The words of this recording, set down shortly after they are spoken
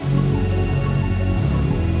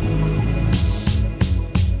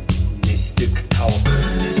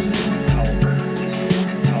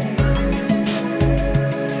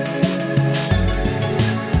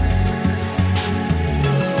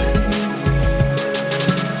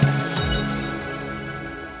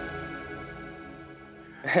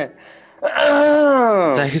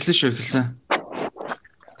За эхэлсэн шүү эхэлсэн.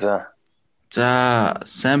 За. За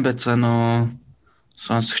сайн байцгаана уу?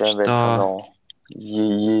 Сонсогчдоо.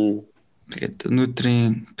 Тэгээд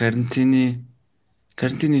өнөөдрийн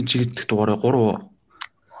карантины чигдэх дугаараа 3.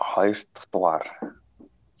 2 дахь дугаар.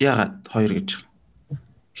 Яагаад 2 гэж?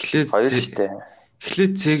 Эхлээд 2 шүү дээ.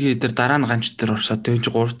 Эхлээд цэгийн дээр дараа нь ганч дээр орсоод энэ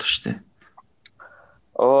 3 дахь шүү дээ.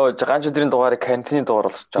 Оо, ганч өдрийн дугаарыг карантины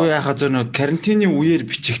дугаар болчихоо. Үгүй яхаа зөв нэг карантины үеэр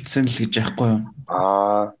бичигдсэн л гэж яахгүй юу?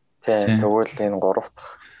 Тийм. Тэгвэл энэ 3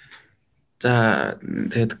 дахь. За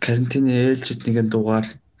тэгээд карантины ээлжид нэгэн дугаар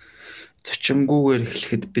зочингүйгээр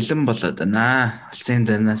эхлэхэд бэлэн болоод байна. Алсын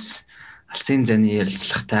заны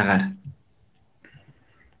ярилцлагатайгаар.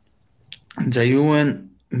 За юу вэ?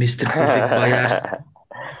 Мистер Билэг Баяр.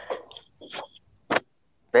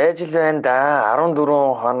 Байж л байна да.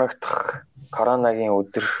 14 хоног дахь коронагийн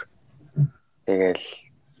өдөр. Тэгэл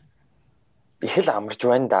их л амарч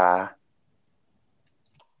байна да.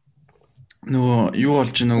 Нөгөө юу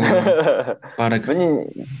болж нөгөө бараг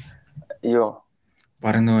миний юу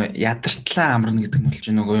бараг нөгөө ядарчлаа амарна гэдэг нь болж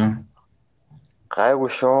нөгөө юу?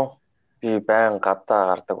 Гайгүй шүү. Би байн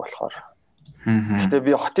гадаа гардаг болохоор. Гэтэ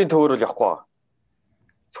би хотын төвөөр л явахгүй.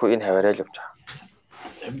 Зөвхөн энэ хаваарай л явж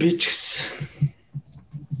байгаа. Би ч гэсэн.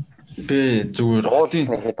 Би зүгээр хотын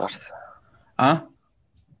нэхэд гарсан.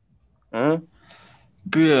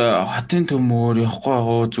 Би хотын төмөр явахгүй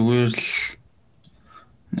байгаа зүгээр л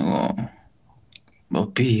нөгөө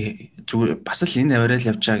би зүгээр бас л энэ хаваарай л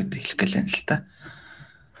явж байгаа гэдэг хэлэх гээл юм л та.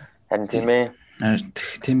 Харин тийм ээ.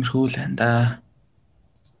 Тиймэрхүү л байна да.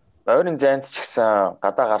 Ойрын зайд ч гэсэн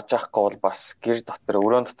гадаа гарч явахгүй бол бас гэр дотор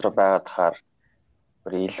өрөөнд дотор байгаад хахаар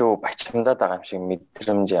илүү бачимдаад байгаа юм шиг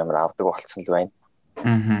мэдрэмж амар авдаг болцсон л байна.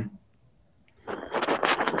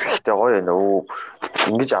 Гэхдээ гоё нөө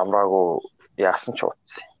ингэж амраагүй яасан ч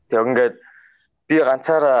утсан. Тэг ингээд би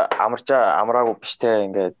ганцаараа амраагүй биш те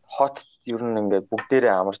ингээд хот ер нь ингээд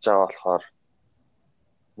бүгдээрээ амарч байгаа болохоор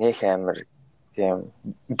нөх амар тийм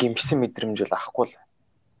гимшсэн мэдрэмж бол ахгүй л.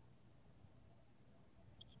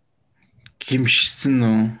 Гимшсэн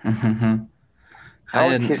үү?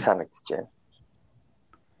 Хаяа тэр санагдчихэв.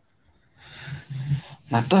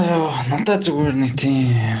 Надаа зүгээр нэг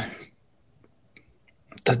тийм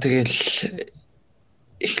тэгэл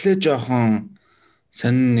эхлээ жоохон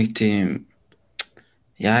сонин нэг тийм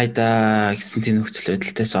яайда гэсэн тийм нөхцөл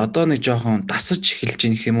байдалтайс одоо нэг жоохон дасаж эхэлж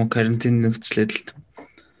ийн гэх юм уу карантин нөхцөл байдалд.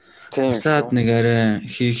 Тийм. Саад нэг арай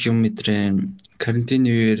хийх юм мэдрээ карантины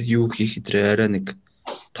үеэр юу хийх мэдрээ арай нэг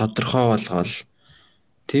тодорхой болгоол.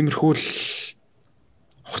 Тиймэрхүү л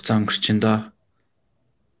хугацаа өнгөрч ин доо.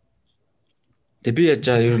 Тэг би яаж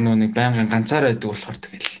ер нь нэг байнгын ганцаараа байдаг болохоор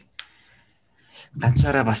тэгэл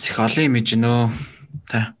ганцаараа бас их олон юм ижинөө.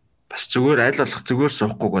 Та бас зүгээр аль болох зүгээр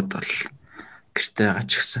суухгүй бодвол гэртээ байгаа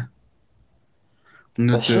ч гэсэн.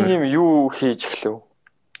 Өнөөдөр юм юу хийж эхлэв?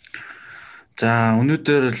 За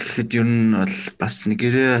өнөөдөр л гэхэд ер нь бол бас нэг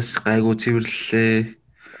гэрээс гайгүй цэвэрлэлээ.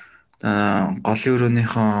 Голын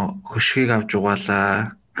өрөөнийхөө хөшгийг авч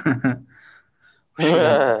угаалаа.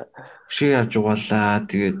 Хөшгийг авч угаалаа.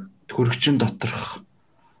 Тэгээд хөрөгчин доторх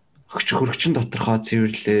доторхоо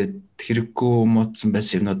цэвэрлээд хэрэггүй муудсан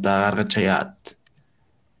байсан юмнуудаа гаргаж хаяад.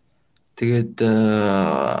 Тэгээд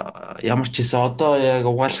ямар ч хэсэ одоо яг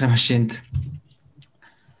угаалгын машинд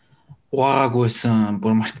угаагүйсэн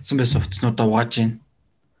бүр мартцсан байсан утаснуудаа угааж гин.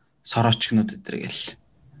 Сороочгнууд өдр гэл.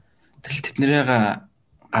 Тэгэл тэднэрийг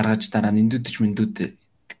гаргаж дараа нь мэндүүд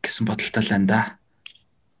гэсэн бодолтой л байна да.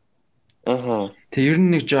 Тэг ер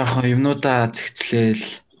нь нэг жоохон юмнуудаа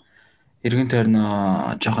зэгцлээл эргэн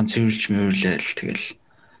тойрноо жоохон цэвэрлж мөвөрлээл тэгэл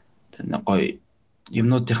гоё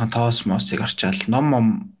юмнуудынхаа тоос моосыг арчаал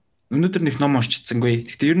өнөөдөр нэг ном уншчихсангүй.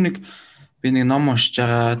 Гэхдээ ер нь би нэг ном уншиж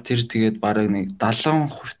байгаа тэр тэгээд бараг нэг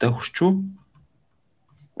 70% та хүрчүү.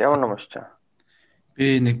 Ямар ном уншиж байгаа?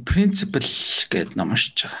 Би нэг Principle гэдэг ном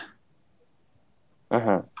уншиж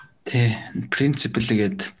байгаа. Principle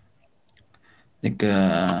гэдэг нэг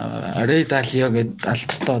Ray Dalio гэдэг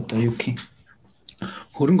алдартай одоо юу гэх юм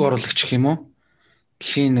хөрөнгө оруулагч гэх юм уу?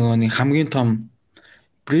 Дэлхийн нөгөө нэг хамгийн том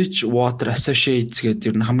Bridgewater Associates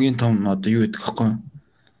гэдэг ер нь хамгийн том одоо юу гэдэг вэ?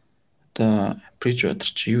 Одоо Bridgewater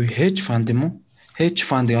чи юу hedge fund юм уу? Hedge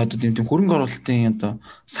fund одоо тийм хөрөнгө оруулалтын одоо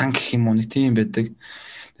сан гэх юм уу нэг тийм байдаг.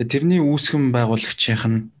 Тэгээ тэрний үүсгэн байгуулагчийнх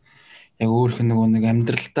нь яг өөрөх нөгөө нэг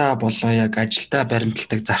амьдралдаа болоо яг ажилдаа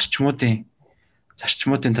баримталдаг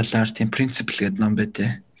зарчмуудын талаар тийм Principle гэдэг ном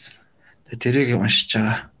байдэ. Тэгээ тэрийг уншиж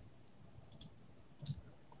байгаа.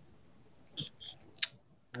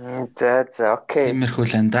 За окей. Тиймэрхүү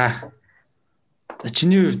л энэ да. За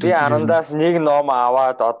чиний хувьд би 10-аас нэг ном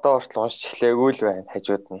аваад одоо хүртэл уншиж эхлэегүй л байна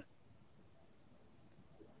хажууд нь.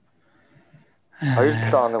 2-7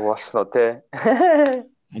 хоног болсон уу те?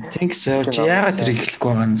 I think so. Чи яагаад тэр эхлэхгүй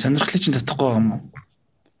байгаа юм? Сонирхлыг чинь татахгүй байгаа юм уу?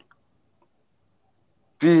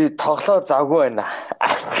 Би тоглоо завгүй байна.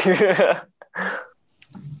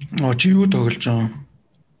 Чи юу тоглож байгаа?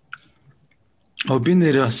 Би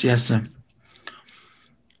нэр бас яасан.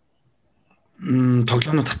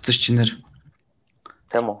 Тоглоомнууд татсан чи нэр.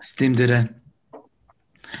 Тийм үү? Steam дээр.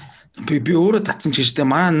 Би өөрөө татсан ч гэжтэй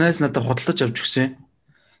манай найз надад худалдаж авч өгсөн.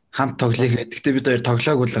 Хамт тоглоё гэдэг. Гэтэ бид хоёр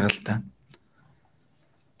тоглоагүй л байгаа л та.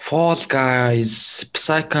 Fall Guys,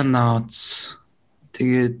 Psychonauts,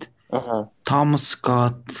 тэгээд Thomas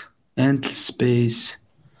Scott, Endless Space,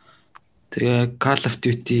 тэгээд Call of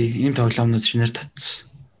Duty ийм тоглоомнууд шинээр татсан.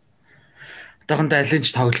 Одоохондоо аль нь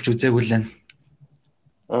ч тоглож үзээгүй л байна.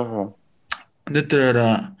 Өнөөдөр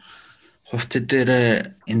хувц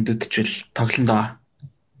дээр эндүдчил тоглондоо.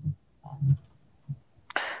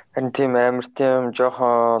 Энэ тийм амар тийм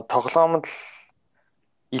жоохон тоглоомд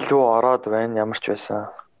илүү ороод байна ямар ч байсан.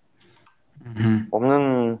 Өмнө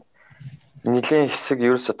нь нэлийн хэсэг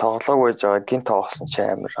ерөөсө тоглоагүй байж байгаа гинт тоглосон чи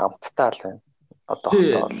амар амттай л байна. Одоо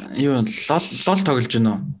юу лол тоглож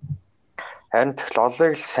байна уу? Харин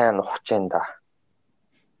лолыг л сайн ухаж байна да.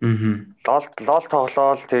 Лол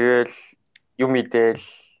тоглоол тэгэл юм идэл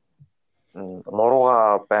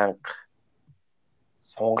нурууга банк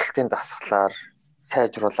сонголтын дасгалаар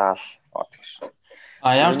сайжруулаад тэгш.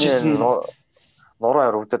 Ямар ч гэсэн нуруу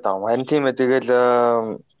өрөвдөд байгаа юм. Харин тийм ээ тэгэл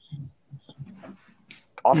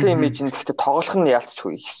олон имиж нь гэхдээ тоглох нь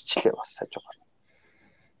яалтчгүй ихсчлээ бас хажуугаар.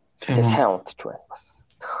 Тэгээ сайн унтж байна бас.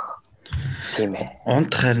 Тийм ээ.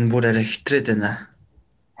 Унтах харин бүр арай хитрээд байна.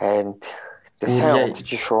 Харин тэгээ сайн унтж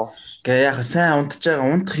шүү. Гэ яха сайн унтж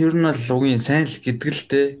байгаа. Унтах ер нь бол угийн сайн л гэдэг л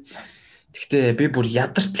дээ. Гэхдээ би бүр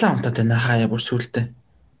ядартлаа унтаад байна хаяа бүр сүултээ.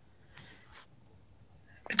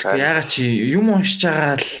 Тэгээ яга чи юм уншиж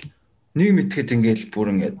байгаа л нэг мэтгэд ингээл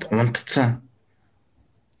бүр ингээд унтцсан.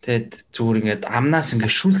 Тэгэд зүгээр ингээд амнаас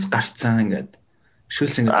ингээд шүлс гарцсан ингээд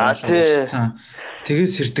шүлс ингээд уусцсан. Тэгээд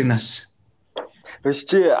сэрдэг нас. Биш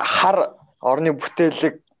чи хар орны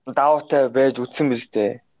бүтээлэг даваатай байж үтсэн биз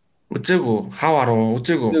дээ. Үзээгүй хав аруу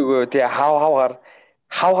үзээгүй. Үгүй тий хавгаар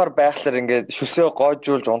байхлаар ингээд шүсээ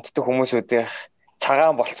гоожуулж унтдаг хүмүүсүүдийн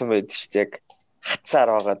цагаан болцсон байдаг шүү дээ. Яг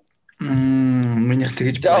хатсаар байгаад. Минийх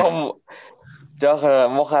тэгэж жоох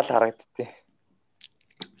муухай харагдтыг.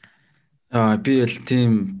 Би л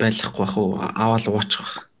тийм байхгүй бах уу аваад уучих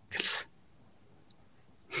бах гэлсэн.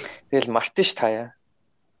 Тэгэл мартин ш таяа.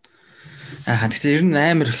 Тэгтээ ер нь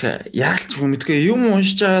амар их яалч юм мэдгүй юм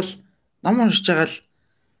уншиж байгаа л ном уншиж байгаа л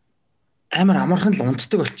амар амархан л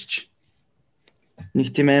унтдаг болчих.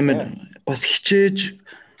 Нэг тийм амар бас хичээж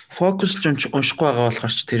фокуслж уншихгүй байгаа болохоор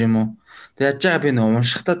ч тэр юм уу. Тэг яаж байгаа би нэг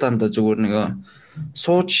уншихтаа дандаа зүгээр нэг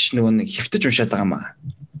сууж нэг хөвтөж уншаад байгаа юм аа.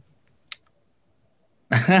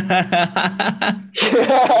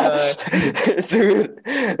 Зүгээр.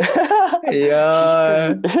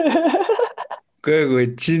 Яа.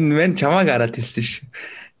 Гэгөө чин мен чамаг хараад хэлсэн ш.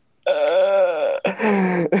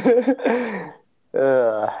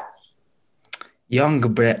 Young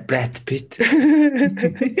Brad Pitt.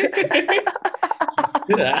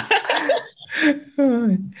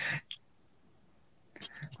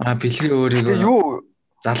 Бэлэг өөрийгөө юу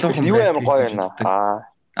залуухан юу амар гоё байна.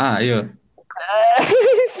 Юу.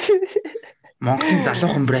 Монголын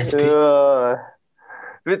залуухан Brad Pitt.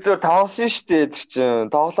 Би зөв тавсан штэ тэр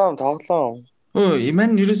чин. Тоглоом.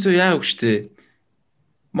 Имэн ерөөсөө яагүй штэ.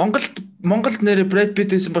 Монголд нэр Brad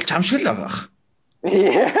Pitt гэсэн бол чамшиг л байгаа.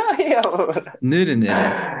 Нэр.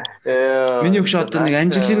 Миний өгш одоо нэг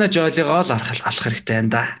Angelina Jolie-гоо л алах хэрэгтэй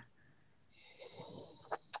байна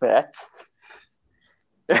да.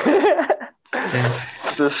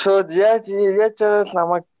 Шууд яаж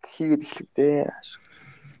намайг хийгээд эхлэвдээ.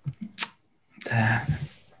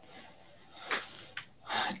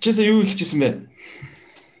 Чээсээ юу хэлчихсэн бэ?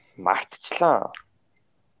 Мартчихлаа.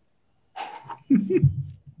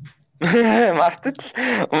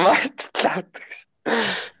 Марттлаа.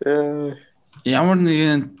 Ямар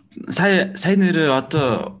нэгэн сая нэрээ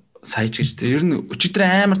одоо сая ч гэж тэ ер нь өчигдөр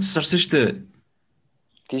амар цас орсон шүү дээ.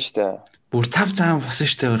 Тийм шүү дээ. Бүр цав босон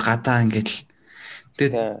шүү дээ гадаа ингээд.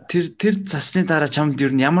 Тэгээд тэр цасны дараа чамд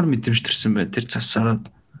ер нь ямар мэдрэмж төрсөн бэ? Тэр цас ороод.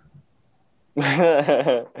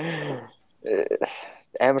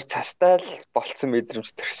 Амар цастай л болцсон мэдрэмж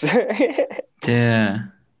төрсөн. Тий.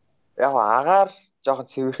 Яг агаар жоохон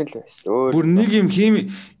цэвэрхэн л байсан. Бүр нэг юм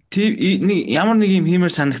ямар нэг юм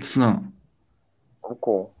хиймээр санагдсан уу?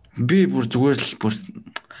 Үгүй. Би бүр зүгээр л бүр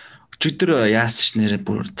өчигдөр яасан ш нэрээ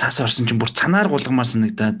бүр цас орсон чинь бүр цанаар гулгамаар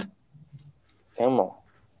санагдаад. Тийм үү.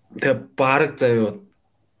 Тэгээ баг заяа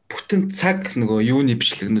бүтэн цаг нөгөө юуны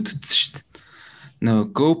бичлэгнүүд үтсэн ш.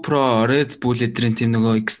 нөгөө GoPro, Red Bull эдрийн тийм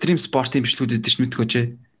нөгөө extreme sport-ийн бичлэгүүд эдэж мэдгүй ч.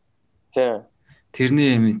 Тийм.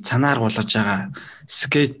 Тэрний юм цанаар болгож байгаа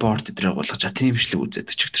скейтборд эдрийг болгож байгаа тийм бичлэг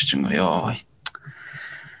үзээд өчигдөр чинь ёо.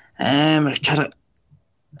 Амар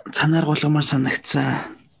цанаар болгомоор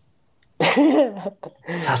санагцсан.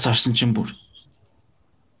 Цаас орсон чинь бүр.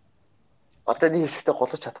 Одоо нэг хэсэгтээ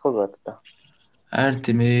голож чадахгүй байгаад та. Аар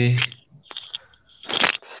тийм ээ.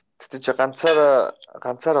 Тэгтээ чи ганцаар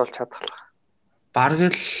болж чадах.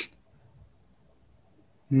 Бараг л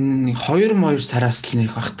 2 сараас л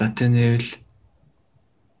нэх бах та тэнэвэл.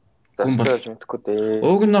 Застай мэдхгүй дээ.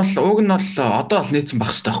 Уг нь бол одоо л нээсэн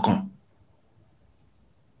бах хэрэгтэй байхгүй юу?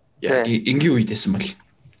 Энгийн үедээсэн бол.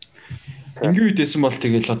 Энгийн үедээсэн бол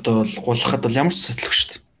тэгэл одоо бол гулахад бол ямар ч сэтлэх шүү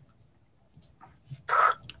дээ.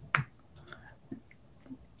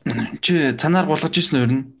 Чи цанаар гулгаж ирсэн үү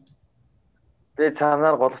ер нь? Би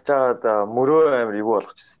цанаар гулгаж байгаад мөрөө амир ивүү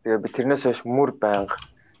болгочихсон. Тэгээ би тэрнээс хойш мөр байнга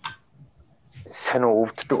санаа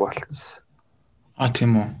өвддөг болчихсон. А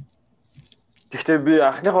тийм үү. Гэхдээ би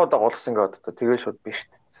анхныхаа удаа гулгасан гэдэг тэгээ шууд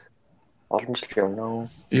бэртсэн. Олон жил явна.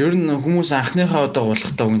 Ер нь хүмүүс анхныхаа удаа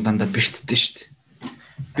гулгахдаа үн дандаа бэртдэж шүү дээ.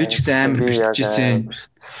 Би ч гэсэн амар бэртчихсэн.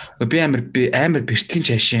 Би амар бэртгэн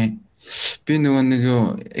чаашаа. Би нөгөө нэг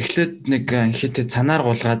эхлээд нэг ихэдээ цанаар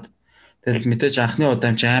гулгаад тэгэл мэдээж анхны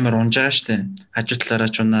удаам чи амар унж байгаа шүү дээ. Хажуу талаараа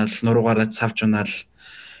ч унаал, нуруугаараа савж унаал.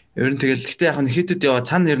 Ер нь тэгэл гэхдээ яг нь ихэдэд яваа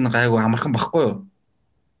цан нэр нь гайгүй амархан баггүй юу?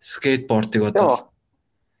 Скейтбордыг одоо.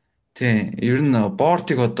 Тийм, ер нь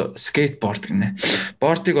бордыг одоо скейтборд гинэ.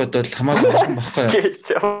 Бордыг одоо л хамаагүй амархан баггүй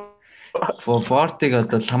юу? Бордыг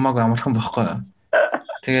одоо л хамаагүй амархан баггүй юу?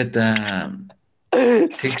 Тэгээд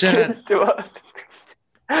тэгж байгаа.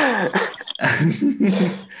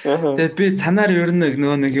 Тэгээд би цанаар ер нь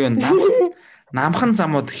нөгөө нэг юу намхан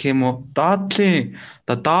замууд гэх юм уу? Доодлын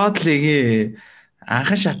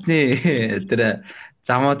анхан шатны тэр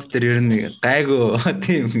замууд тэр ер нь гайгүй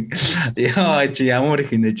тийм яа чи ямар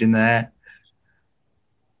их нэж байна.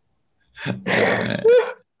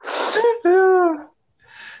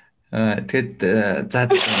 Тэгэд за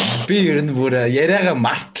би ер нь бүр яриагаа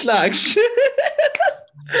мартлаа гэж.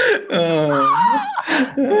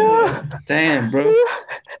 Damn bro.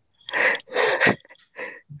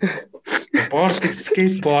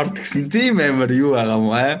 Skateboard гэсэн тийм амар юу байгаа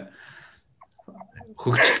юм аа?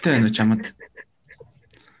 Хөгжилтэй байна уу чамд?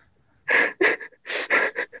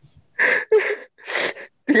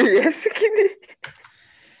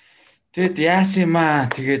 Тэгэд яасан юм аа?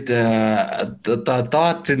 Тэгээд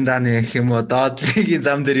доод зиндааны гэх юм уу? Доодлын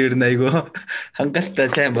зам дээр ер нь айгүй хангалттай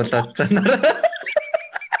сайн болоод цанаар.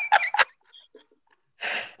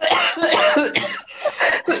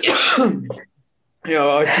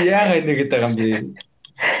 Яа, яагаад нэг гэдэг юм бэ?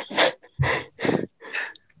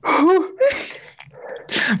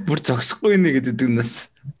 Бүр зогсохгүй нэг гэдэг нас.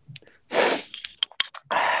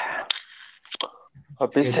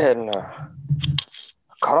 Би сайн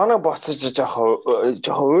корона боцож жоохон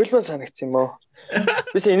уйлман санагц юм уу?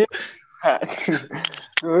 Бис энэ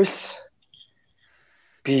өөс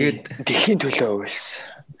би дэхийн төлөө уйлсан.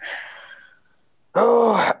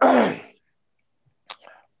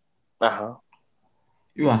 Аха.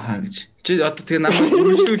 Юу ахаа гэж. Чи одоо тэгээ намайг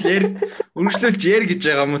өргөжлүүлж яар гэж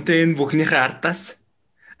байгаа юм уу те энэ бүхнийхээ ардаас.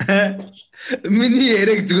 Миний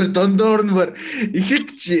яриг зүгээр дондоор нь бүр ихэд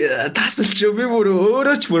тасалч би бүр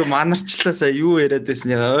өөрөө ч бүр манарчлаа сая юу яриад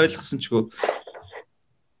байсныг ойлгосон ч гоо.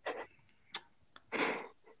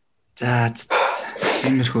 За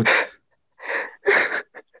тиймэрхүү.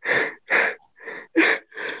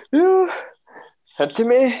 Юу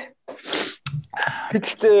хатимэ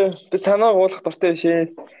би цанаа гуулах дуртай шээ.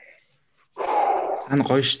 Цана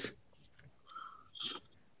гоё штт.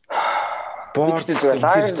 Бочтой зүгээр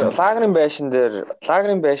лагерын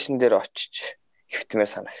байшин дээр очиж хөвтмээ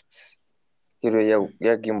санагдсан. Хэрвээ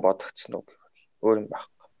яг юм бодогдсон уу гэвэл өөр юм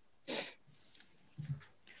байхгүй.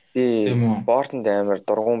 Би бортонд амар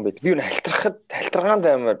дургуун байл. Би юу хальтраханд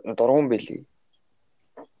амар дургуун байлээ.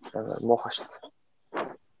 Амар муухай штт.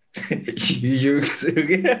 Юу гэсэн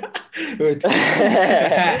үг вэ?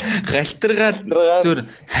 Халтаргаад зүр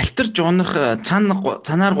халтарж унах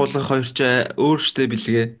цанаар гулгах хоёр ч өөртөө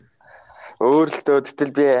билгээ. Өөрөлтөө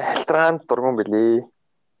гэтэл би халтраанд дургуун билээ.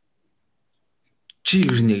 Чи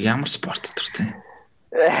юу нэг ямар спорт дуртай?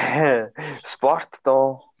 Спорт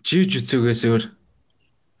доо. Жижигцүүгээс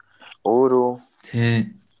өөрөө.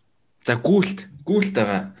 Тий. За гүйлт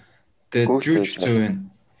байгаа. Тэгээд жижигцүү байна.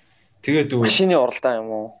 Тэгээд машины уралдаан юм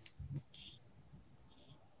уу?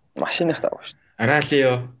 Машиных таа шүү дээ. Ралли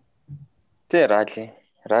юу? Тий, ралли.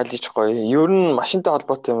 Ралли ч гоё. Ер нь машинтай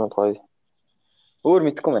холбоотой юм гоё. Өөр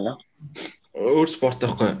мэдэхгүй байна. Өөр спорт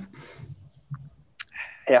байхгүй.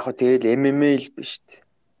 Яг хөө тэгэл MMA л биш үү.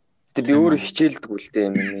 Гэтэ би өөрөө хичээлдэг үл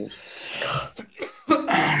дээ MMA.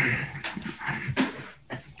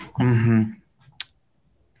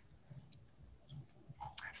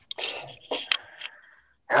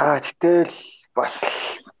 Гэтэл бас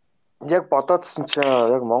яг бодоодсэн чинь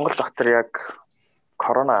яг Монгол доктор яг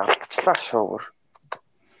корона алдчихлаа шүү.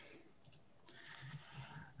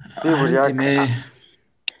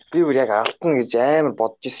 Би бүр яг алдна гэж амар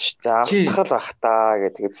бодож ирсэн шүү дээ. Алдах л бах таа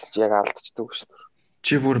гэдэг чи яг алдчихдаг шүү.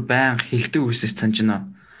 Чи бүр байнга хилдэг үсээс санаж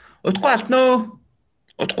байна. Удахгүй алдна.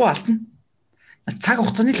 Удахгүй алдна. Цаг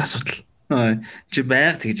хугацааны л асуудал. Чи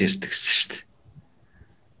байнга тэгж ярьдаг гэсэн шүү дээ.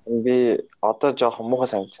 Би одоо жоохон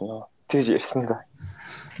муухай санагдчихна. Тэгж ярьсан л да.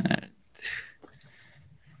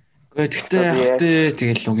 Гэхдээ яг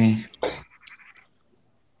тэгэл үгүй.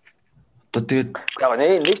 Одоо тэгээд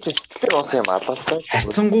нэг ч сэтгэлээр унсан юм алгалтай.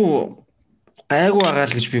 хайцсангуу гайгүй байгаа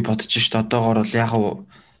л гэж би бодож шít. Одоогоор бол яг уу.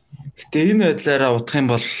 Гэтэ энэ байдлаараа утах юм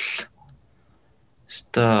бол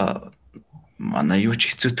өстой манай юу ч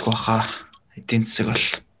хэцүүтэх баха. Эдийн засаг бол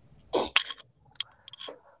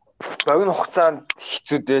богино хугацаанд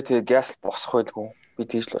хэцүү дээ. Тэгээ газ босох байлгүй. Би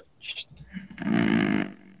тийж л бодож шít.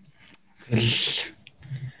 Тэгэл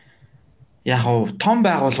яг уу том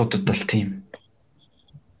байгууллагуудад бол тийм.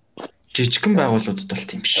 Жижигхэн байгууллагуудад бол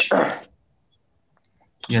тийм биш.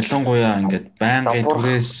 Ялангуяа ингээд байнгын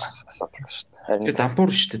түрээс тэгээд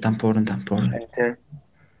дампуур шүү дээ. Дампуур. Тийм.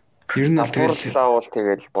 Ер нь бол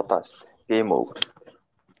тэгэл будаа шүү дээ. Game over.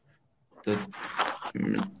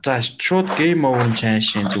 За шууд game over-ын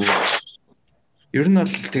чаашийн зүгээр. Ер нь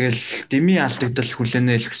бол тэгэл дими алдагдал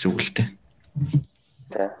хүлээнэ л гэсэн үг л дээ.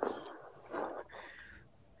 Тийм.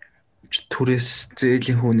 Түрээс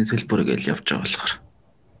зээлийн хүүний төлбөрөөр явж байгаа болохоор.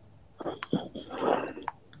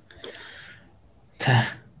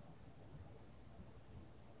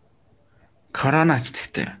 Корона ч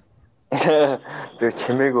гэхдээ. Зөв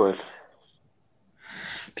чимээгүй бол.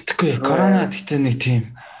 Битгүй корона гэхдээ нэг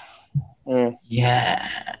тийм.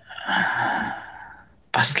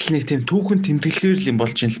 Бас л нэг тийм түүхэн тэмдэглэгээр л юм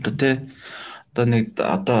болж юм л да тий.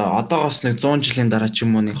 Одоогоос нэг 100 жилийн дараа ч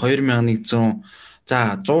юм уу нэг 2100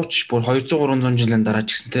 за 100 ч бүр 200 300 жилийн дараа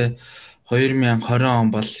ч гэсэн тий 2020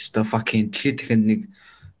 он бол өстой fucking дэлхийд дахинд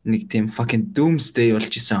нэг тийм fucking doomsday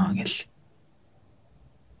болж исэн гэл.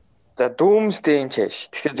 За doomsday энэ ч.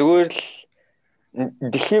 Тэгэхээр зүгээр л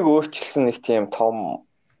дэлхийг өөрчилсөн нэг тийм том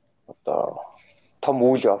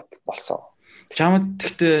үйл явдал болсон. Чамд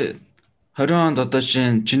гэхдээ 20 онд одоо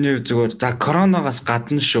шинэ чиний зүгээр за коронавигаас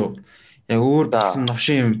гадна шүү. Яг өөр болсон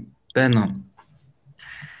новшин юм байна уу?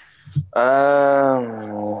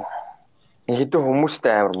 Хэдэн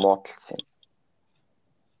хүмүүстэй амар муудалцсан юм.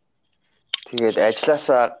 Тэгээд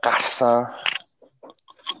ажилласаа гарсан.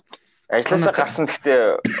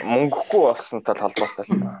 Гэхдээ мөнгөгүй болсонтой холбоотой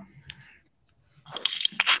л байна.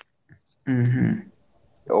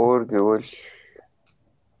 Өөр гэвэл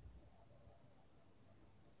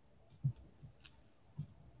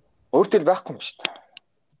өөртөө байхгүй юм шүү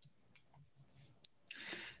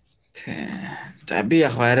дээ. За би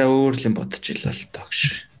яг арай өөр юм бодож илаа л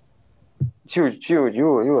тагш.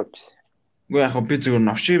 Юу бодсон? Үгүй яг би зүгээр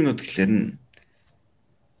новшин юмнууд гэхлээр нь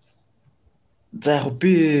за яг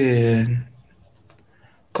би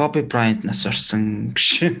Kobe Bryant-наас орсон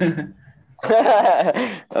гэж.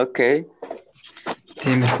 Окей.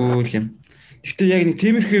 Тиймэрхүү юм. Гэхдээ яг нэг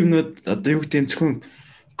тиймэрхүү юмнууд одоо юу гэдэг нь зөвхөн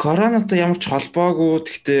коронатай ямар ч холбоогүй.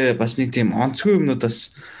 Гэхдээ бас нэг тийм онцгой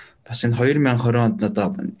юмнуудаас бас энэ 2020 онд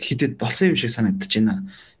одоо хитэд болсон юм шиг санагдаж байна.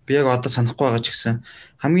 Би яг одоо санахгүй байгаа ч гэсэн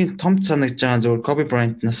хамгийн том санагдж байгаа зөвхөн Kobe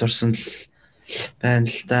Bryant-наас орсон л байна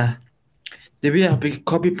л да. Тэгээ би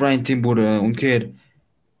Kobe Bryant-ийн бүр үнэхээр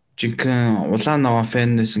жинхэнэ улаан наваа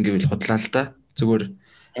фэн байсан гэвэл худлаа л да. Зүгээр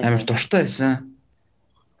амар дуртай байсан.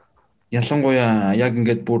 Ялангуяа яг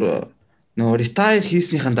ингээд бүр нөө retire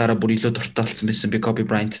хийснийхэн дараа бүр илүү дуртай болсон байсан би Kobe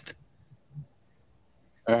Bryant-д.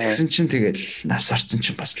 Тэгсэн чинь тэгэл нас орсон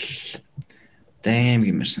чинь бас л дэм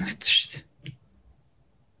гэмээр санагдсан шүү дээ.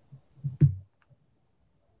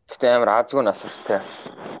 Тэгтээ амар азгүй нас орстой.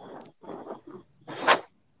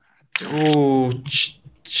 Зөөч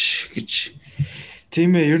гэж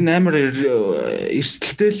тийм ээ ер нь амар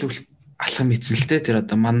эрсдэлтэй л алхам хийсэн л дээ тэр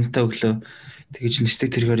одоо мантай өглөө тэгэж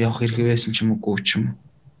нэстэг тэргээр явах хэрэг байсан ч юм уу ч юм.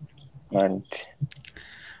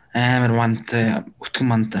 Амар мантай өтгөн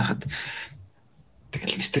мантай хаад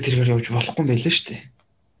тэгэл нэстэг тэргээр явж болохгүй юм байлаа шүү дээ.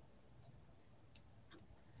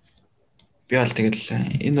 Би бол тэгэл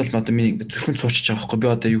энэ бол одоо миний зөвхөн цуучж байгаа байхгүй би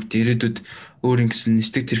одоо юу гэдэг ирээдүйд өөр ингэсэн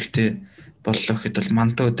нэстэг тэрэгтэй боллоо гэхэд бол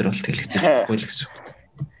мантай өдөр бол тэгэл хэцээхгүй л гэсэн.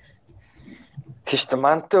 Тийш үү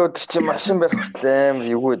мантай өдөр чи машин барих хүртэл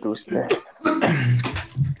амар юу гэдэг үстэй.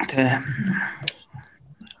 Тэ.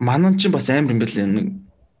 Манан ч бас амар юм байл нэг.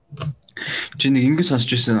 Чи нэг ингэ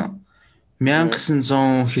сонсч ирсэн.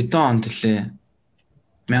 1900 хэдэн онд лээ.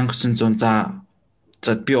 1900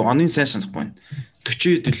 за би оны сайн санахгүй байна.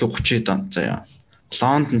 40-д илүү 30-д онд заяа.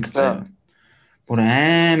 Лондонд заяа. Бүр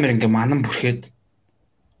амар ингээ манан бүрхээд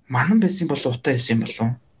манан байсан болов утаа байсан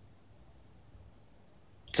болов.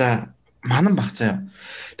 За манан баг заяа.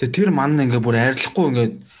 Тэгээ тэр манан ингээ бүр арилахгүй ингээ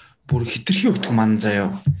бүр хитрхи өтгөн манан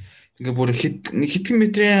заяа. Ингээ бүр хэдхэн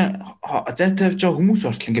метрийн зайтай явж байгаа хүмүүс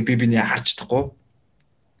ортол ингээ биний харж чадахгүй.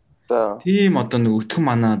 Тийм одоо нэг өтгөн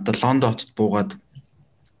манаа одоо Лондон хотод буугаад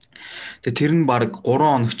тэгээ тэр нь баг 3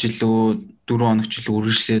 хоног ч илүү 4 хоног ч илүү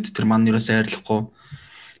үргэлжлээд тэр ман юусаа арилахгүй.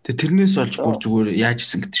 Тэгээ тэрнээс олж бүр зүгээр яаж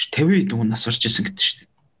исэн гэдэг чинь 50 дүүн нас орж исэн гэдэг чинь.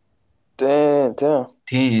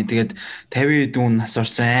 Тийм тэгээд 50 дүүн нас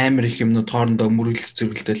орсон амар их юмнууд хоорондоо мөрөглөх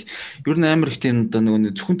зэрэглэдэл ер нь амар их тийм одоо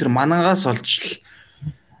нөгөө зөвхөн тэр манангаас олж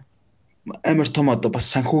амар том одоо бас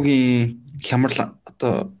санхүүгийн хямрал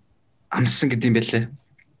одоо амссан гэдэг юм байлээ.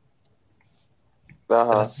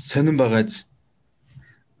 Сонирн байгааз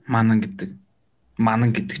манан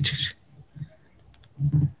гэдэг ч гэж.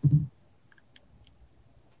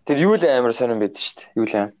 Тэр юу л амар сонирн байд шүү дээ. Юу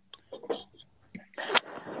л аим.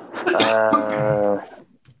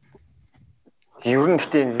 Ер нь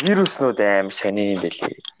гэтээ вируснууд амар сони юм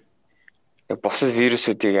байлээ. Яг босод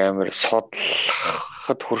вирусуудыг амар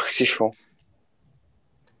судлахад хүрхсэн шүү.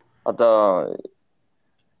 Одоо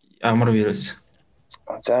ямар вирус?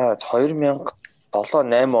 За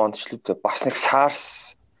 2007-8 онд ч л бас нэг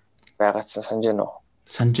SARS байгаадсан санаж байна уу?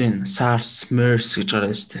 Санаж байна. SARS, MERS гэж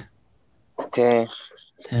гараад байна. Тийм.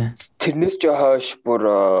 Тэрнээс ч хойш бүр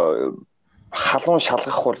халуун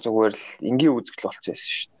шалгах бол зүгээр л энгийн үзэгдэл болчихсон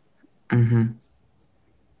шүү дээ.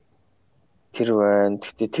 Тэр байна.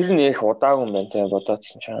 Гэхдээ тэр нэх удаагүй юм байна тийм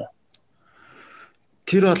бодоодсэн чам.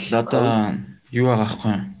 Тэр бол одоо юу байгаа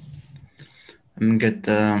хгүй. Ингээд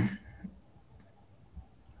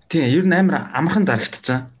тийм ер нь амар амархан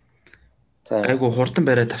дарагдцсан. Айгу хурдан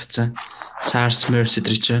бариад авцсан. SARS, MERS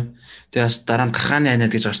өдр чи. Тэгээ бас дараа нь гахааны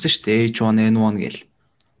анаад гэж гарсан шүү дээ. H1N1 гэл.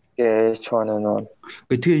 H1N1.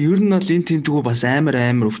 Тэгээ ер нь бол энэ тентгүү бас амар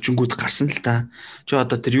өвчнгүүд гарсан л та. Чи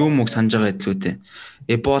одоо тэр юм уу санаж байгаа гэдлүү те.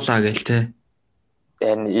 Эбола гэл те.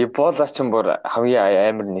 Эбола ч бүр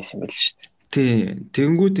хамгийн амар нэс юм байл шүү дээ. Тий.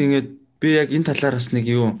 Тэнгүүд ингээд би яг энэ талаар бас нэг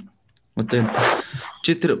юу одоо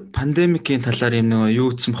чи тэр пандемикийн талаар юм нэг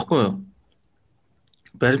юу ütсэн бохгүй юу?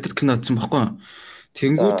 Баримтат кино ütсэн бохгүй юу?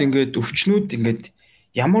 Тэнгүүд ингээд өвчнүүд ингээд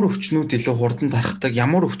ямар өвчнүүд илүү хурдан тархдаг,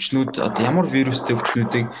 ямар өвчнүүд одоо ямар вирустэй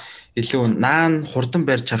өвчнүүдийг илүү наан хурдан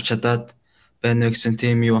барьж авч чадаад байна вэ гэсэн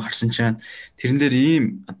тийм юу харсан чинь тэрэн дээр ийм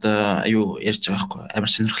одоо юу ярьж байгаа байхгүй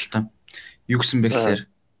амар сонирхолтой. Юу гэсэн бэ гэхээр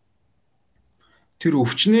тэр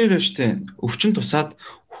өвчнээр штэ өвчин тусаад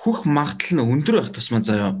хөх магадлал нь өндөр байх тусмаа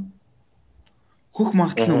заяа. Хөх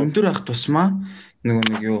магадлал нь өндөр байх тусмаа нэг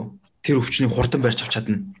юу тэр өвчнийг хурдан барьж авч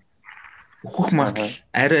чадна. Өөхөх магадлал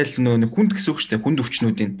арай л нэг хүнд гэсэн үг шүү дээ. Хүнд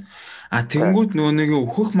өвчнүүдийн. Тэнгүүд нэг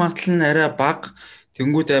өөхөх магадлал нь арай бага.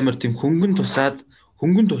 Тэнгүүд амар тийм хөнгөн тусаад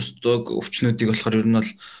хөнгөн тусдаг өвчнүүдийг болохоор ер нь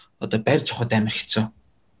бол одоо барьж авахд амар хэцүү.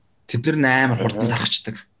 Тэд нар амар хурдан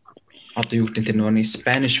тархацдаг. Одоо юу гэдэг тэр нэг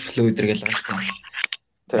Spanish flu гэдэг л байгаа шүү дээ.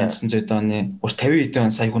 1900 оны 50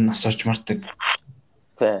 эдэн сая хүн нас орж мардаг.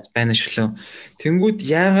 Spanish flu. Тэнгүүд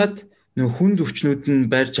яагаад нэг хүнд өвчнүүд нь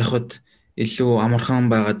барьж авахд илүү амархан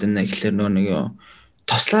байгаад байна гэхэлэр нэг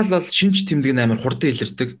тослол шинж тэмдэг нь амар хурдан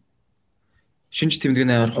илэрдэг. Шинж тэмдэг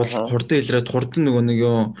нь амар хурдан илрээд хурдан нэг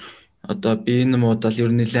одоо биеийн муудал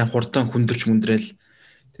ер нь нэлээд хурдан хүндэрч мөндрээл.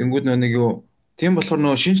 Тэнгүүд тийм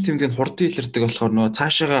болохоор шинж тэмдэг нь хурдан илэрдэг болохоор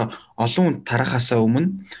цаашаага олон хүн тарахаасаа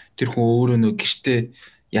өмнө тэр хүн өөрөө гэртээ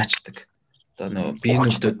яачдаг. Одоо биеийн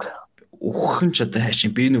өвдөд өөхөн ч одоо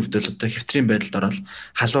хайшин биеийн өвдөл одоо хэвтрийн байдалд ороод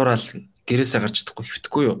халуураал гэрээсээ гарч чадахгүй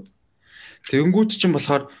хэвтэхгүй юу. Тэгэнгүүт чинь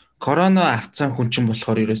болохоор корона авцсан хүн чинь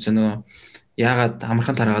болохоор ерөөсөө яагаад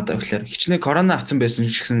амархан тараагаад байгаа гэхээр хичнээн корона авцсан байсан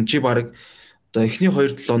гэсэн чи баг одоо эхний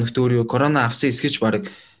 2-7 хоногт өөрөө корона авсан эсгэж баг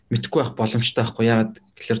мэдхгүй байх боломжтой байхгүй яагаад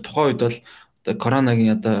гэхээр тухайн үед бол одоо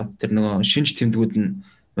коронагийн одоо тэр шинж тэмдгүүд нь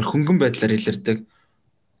хөнгөн байдлаар илэрдэг.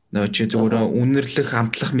 Чи зүгээр үнэрлэх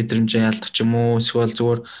амтлах мэдрэмжээ ялдах ч юм уу эсвэл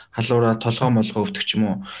зүгээр халуураа толгой молгоо өвдөх ч юм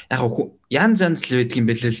уу яг янз янз л байдаг юм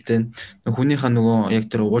бэлээ л дээ. Хүнийхээ яг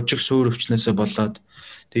тэр уужиг суур өвчнөөсөө болоод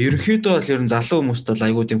тэгээ ерөнхийдөө бол ер нь залуу хүмүүст бол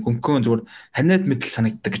айгүй тийм хөнгөн зүгээр ханиад мэдл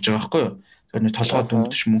санагддаг гэж байгаа байхгүй юу. Тэр нэг толгой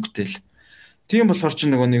дүмдэж мөнгөтэй л. Тийм болохоор чи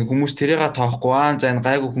нэг хүмүүс тэрийга тоохгүй за энэ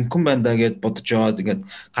гайгүй хөнгөн байна да гэд бодож яваад ингээд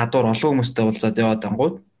гадуур олон хүмүүстэй уулзаад яваад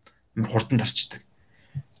ангууд хурдан тарчдаг.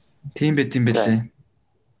 Тийм байт юм бэлээ.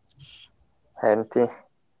 Харин тийм.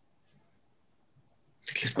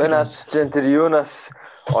 Манайс чинь тэр юунаас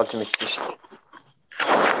олж мэдсэн шүү дээ.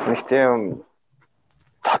 Нэг тийм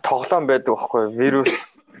тоглоом байдаг байхгүй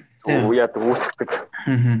вирус яадаг үүсгдэг.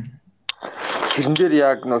 Тэрэн дээр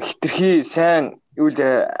яг нэг хитрхи сайн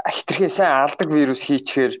алдаг вирус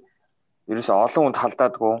хийчихээр ерөөс олон хүнд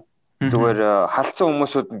халдаадгүй. Зүгээр халдсан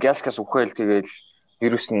хүмүүсүүд газ үхэл тэгэл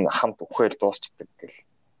вирус нь хамт үхэл дуусчдаг гэл.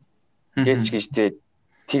 Гэж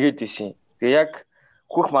тэгээд ийсэн. Тэгээ яг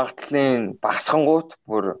хөх магадлалын багасхангууд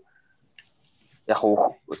бүр яг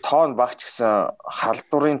тоон багч гэсэн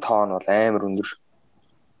халдварын тоон бол амар өндөр.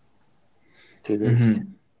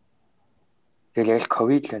 Тэгэл яг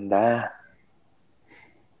ковид л байна да.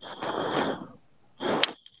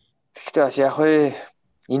 Гэхдээ бас яг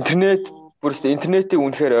интернетийг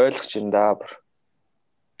үнэхээр ойлгож байна да бүр.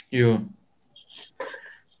 Юу?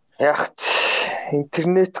 Яг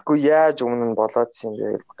интернетгүй яаж өмнө нь болоодсэн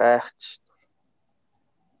бэ гайхаж.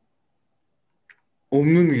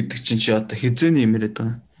 Өмнө нь гэдэг чинь чи одоо хизээний юм яриад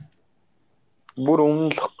байгаа. Бүр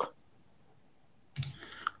өмнө л.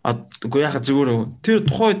 Үгүй яхаа зүгээр тэр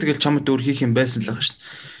тухай тэгэл чамд өөр хийх юм байсан л байгаа шүү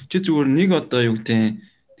дээ. Чи зүгээр нэг одоо юу гэдэг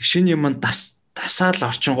шинэ юм тасаал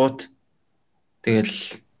орчингууд тэгэл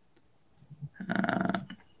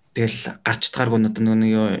гарч тааргүй одоо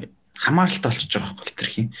нэг хамааралтай болчихж байгаа байхгүй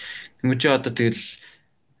хитрхи. Тэнгүү чи одоо тэгэл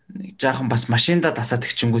жаахан бас машинда тасаад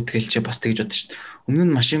гिचэнгүү тэгэл чи бас тэгж бодож шүү дээ. Өмнө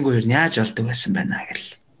нь машингүй хэр яаж болдог байсан байна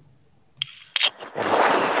гэл.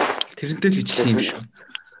 Тэрнтэй л ижлэх юм шүү.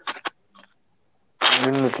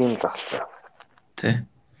 Өмнө тийм багтаа. Тэ.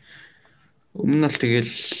 Өмнө нь л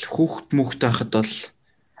тэгэл хүүхд мөхтэй байхад бол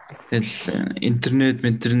тэгэл интернет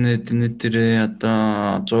нэтэрээ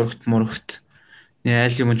одоо зурагт мурагт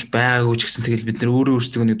айл юмж байгаагүй ч гэсэн тэгэл бид нар өөрөө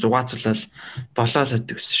өөрсдөө нэг зугаацуулаад болоо л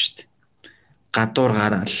өгдөг гэсэн шүү дээ. Гадуур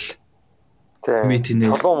гараал. Тийм.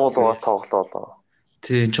 Чулуун муулгаар тоглоолоо.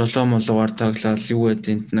 Тийм, чулуун муулгаар тоглоол юу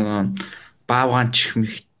гэдэг нэг баавгаанч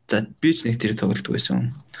их за би ч нэг тэр тоглодог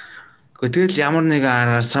байсан. Тэгэл ямар нэгэн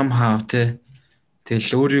араар somehow тэгэл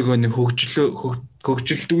өөрийгөө нэг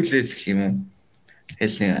хөгжилдүүлээл гэх юм уу.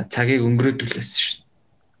 Тэгэл нэг цагийг өнгөрөөдөг л байсан шүү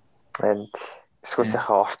дээ. Эсвэл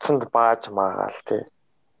сайхан орцонд бааж маагаал тий.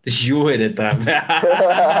 Тэш юу яриад байгаа юм бэ?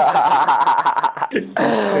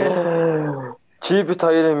 Чи бит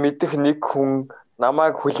хоёрын мэдих нэг хүн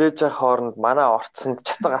намайг хүлээж авах хооронд манай орцонд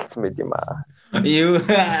чацаг алдсан байд юм аа. Юу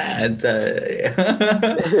за.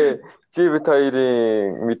 Чи бит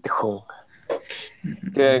хоёрын мэдих хүн.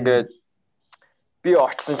 Тэгээ ингээд би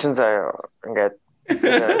орцсон чинь заяа ингээд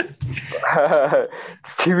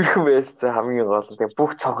цэвэрхэн байсан хамгийн гол нь тэгээ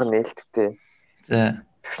бүх цонх нь нээлттэй. За.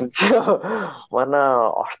 Тэгсэн чи манай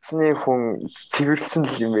орцны хүн цэвэрлсэн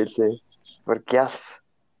л юм байлээ. Бүр гяс.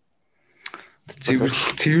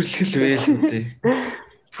 Цэвэрлэх л байл юм дээ.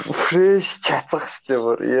 Фрэш чацах штэ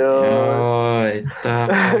бүр. Йой та.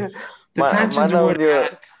 Цаач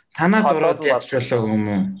зүгээр танаад ороод яач болоо юм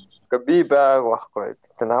уу? Гэхдээ би байгааг байхгүй.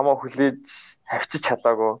 Тэ намаа хүлээж авчиж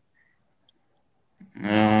чадаагүй.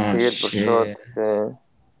 Тэгээд бүр шууд тэ.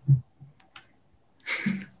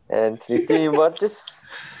 Тийм болж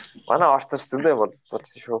манай орцорч зөндөө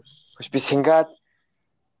болсон шүү. Би Сингад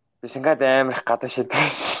амар их гадаа шийдсэн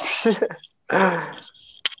шүү.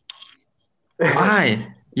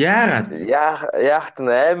 Яагаад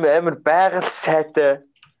амар байгаль сайтай.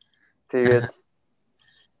 Тэгээд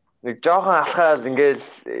нэг жоохон алхаал ингээл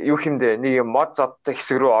юу хэмдэ нэг мод зодтой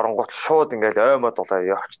хэсэг рүү оронгууд шууд ингээл оймод болоо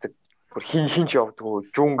явчихдаг. Бүр хинч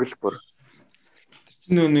явдаг жүнгэл бүр.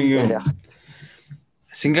 Нэг юм.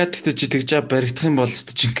 Сингад гэхдээ чи тэгж баригдах юм бол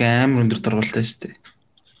чинь амар өндөр дургуултай шүү дээ.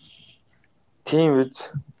 Тийм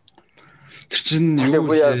үз. Тэр чинь юу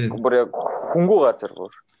вэ? Бүр яг хөнгөө газар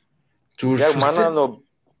бүр. Яг манай нөө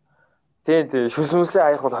тийм шүсмүсээ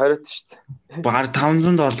хаях бол хориот шүү дээ. Багаар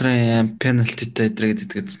 $500 пенальтитай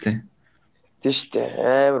гэдэг үстэй. Тийм шүү дээ.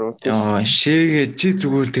 Амар үнэтэй. Яа, шээгээ чи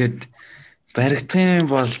зүгээр тэгээд баригдах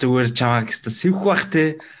юм бол зүгээр чамаа гэсэн сэвх бах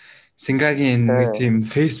те. Сингагийн нэг тийм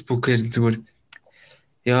фэйсбүүкээр зүгээр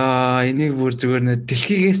яа, энийг бүр зүгээр нэ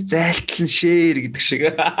дэлхийгээс зайлтлан шеэр гэдэг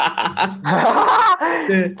шиг.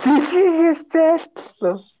 Дэлхийгээс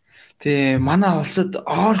зайлтлан. Тэ манай улсад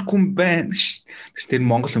оркун байна ш. Тэгс тэр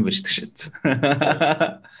Монгол хүн байж тагшаад.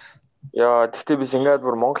 Яа, тэгтээ би Сингад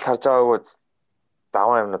бүр Монгол харж байгаагүй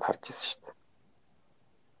даваа юмнууд харж ирсэн шүү дээ.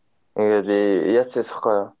 Ингээд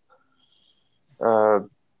яцсахгүй.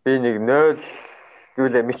 Би нэг 0 юу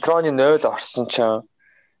лээ метроны 0 орсон чинь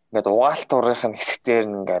ингээд угаалт урынхын хэсгээр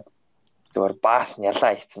ингээд зүгээр баас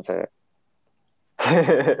нялаа хийцэн заяа.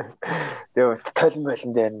 Тэгээд толин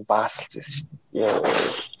болон дээр нь баасалцсан шүү дээ. Яа.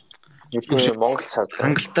 Монгол сар.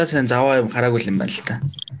 Хангалттай сайн заваа юм хараагүй юм байна л та.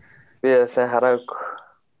 Би сайн хараагүй.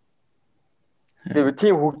 Тэгээ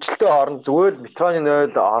тийм хөгжилтэй орн зүгээр метроны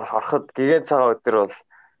нойд ороход гигant цагаан өдөр бол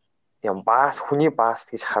тийм баас хүний баас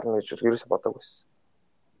гэж харна гэж ерөөсө бодоагүй байсан.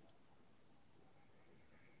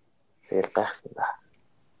 Тэгэл гайхсан да.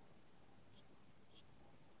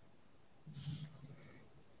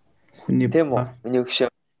 Хүний тийм үү? Миний өгш.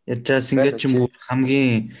 Ячаас ингээд ч юм уу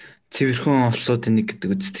хамгийн цэвэрхэн олсуудын нэг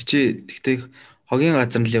гэдэг үстэй чи. Тэгтээ хогийн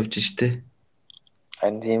газар нь л явж штэ.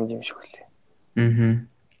 Харин тийм юм шиг үлээ. Аа.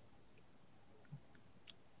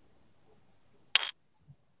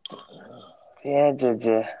 Яа.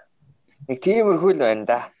 Нэг тиймэрхүү л байна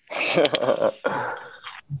да.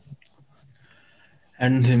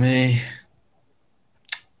 Харин тийм ээ.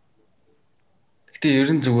 Гэтэ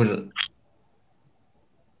ерэн зүгээр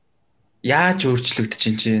яаж өөрчлөгдөж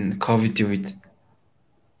чинь ковидын үед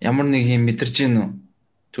ямар нэг юм мэдэрч гин үү?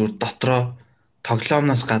 Зүгээр дотроо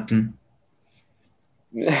тоглоомноос гадна.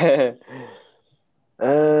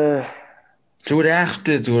 Зүгээр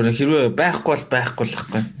яахтай зүгээр хэрвээ байхгүй бол байхгүй.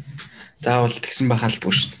 Заавал тэгсэн байх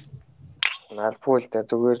албагүй шүү дээ. Албагүй л да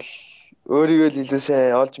зүгээр л өөрийгөө л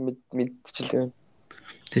илүүсээ олж мэдчихлээ.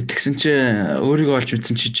 Тэгсэн чи өөрийгөө олж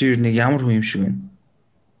мэдсэн чи ер нь ямар хүн юм шиг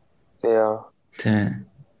байна. Тий.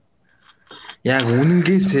 Яг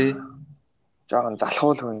үнэнгээсээ жоохон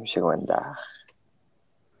залхуул хүн юм шиг байна да.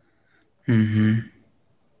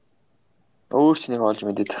 Өөрчнийг олж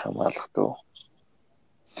мэдэх юм алгадгүй.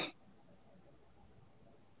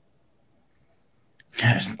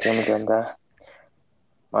 Тийм л да.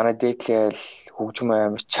 Манай дээдлэл хөгжим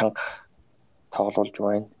амар чанга тоглуулж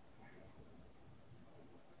байна.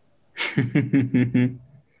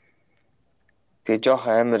 Тэгээ жоох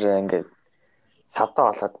амар ингээд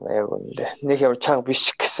савдаа болоод яг үндэ. Нэг юм чанга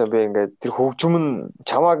биш гэсэн би ингээд тэр хөгжим нь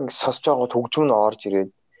чамааг сонсож байгаа хөгжим нь орж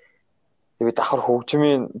ирээд тэгээ давхар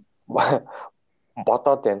хөгжмийн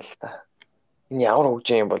бодоод байна л та. Энэ ямар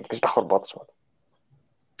хөгжим юм бол гэж давхар бодож байна.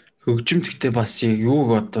 Хөгжим гэхдээ бас яг юуг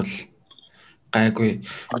бодвол гайгүй.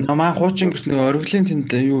 Намаа хуучин гэрт нэг оргилын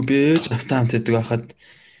тэнд юу бэж автаамт гэдэг байхад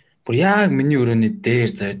бүр яг миний өрөөний дээр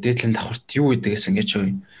заяа дээдлэн давхарт юу гэдэг гэсэн гэж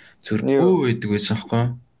бөө гэдэг байсан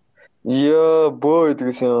аахгүй. Яа бөө гэдэг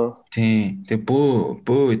гэсэн. Тийм. Тэгээ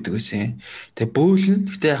бөө гэдэг байсан. Тэгээ бөөлн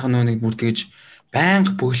гэхдээ яг нэг бүр тэгэж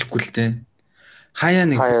байнга бөөлөхгүй л дээ. Хаяа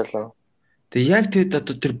нэг. Тэгээ яг тэгэд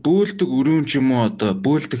одоо тэр бөөлдөг өрөөнд юм уу одоо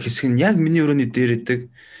бөөлдөг хэсэг нь яг миний өрөөний дээр идэг.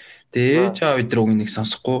 Тэгээ ээж аав өдрөг нэг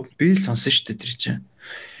сонсохгүй би л сонсон шүү дээ тэр чинь.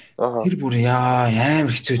 Тэр бүр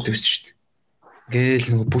амар хэцүү байдаг шүү дээ. Гээл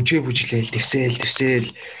нөгөө бүжээл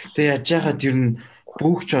дэвсээл. Тэгээ яаж яхад ер нь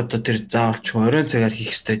бүгч одоо тэр заавалч оройн цагаар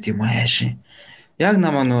хийх хэрэгтэй тийм үү хайшин. Яг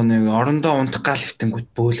намаа нөгөө нэг орондоо унтах гал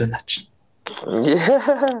хөвтэнгүүт бөөлөө наачна.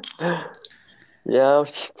 Ямар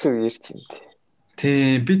хэцүү ирч юм те.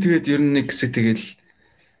 Тий би тэгээд ер нь нэг хэсэг тэгэл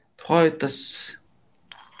тухайдас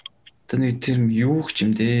тэний тэр юу ч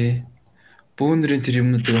юм дээ. Бөөнөрийн тэр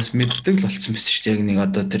юмнуудыг бас мэддэг л болцсон байсан шүү дээ. Яг нэг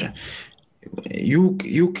одоо тэр юу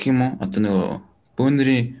гэх юм уу? Одоо нөгөө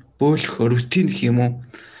бөөнөрийн бөөлөх рутин гэх юм уу?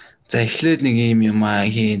 За эхлээд нэг юм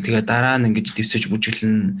хийн. Тэгээ дараа нь ингэж дэвсэж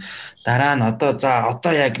бүжиглэн. Дараа нь одоо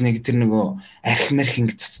яг нэг тэр нөгөө архимерх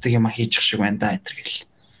ингэ цацдаг юм хийж ах шиг байна да гэтэр гэл.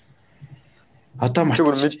 Одоо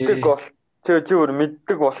зүгээр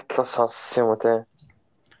мэддэг болтлоо сонссон юм уу те?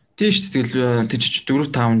 Тийш тэгэл тийч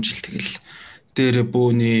 4-5 жил тэгэл дээр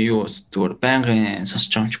бөөний юу зүгээр байнгын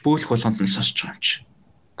сонсож байгаа юм чи бөөлөх болгонд нь сонсож байгаа юм чи.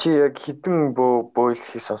 Чи яг хідэн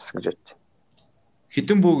бөөлөхийг сонссон гэж бодож байна.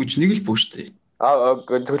 Хідэн бөө гэж нэг л бөө штэ.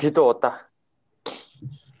 Тэгвэл хідэн удаа.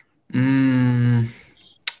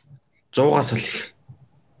 100-аас л их.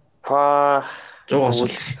 100-аас л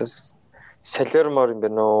солиормоор юм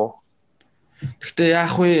байна уу? Гэхдээ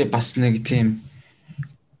яах вэ бас нэг тийм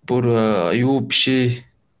бүр юу бишээ.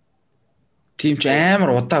 Тийм ч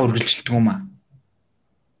амар удаа үргэлжилдэг юм аа.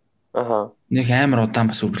 Нэг амар удаан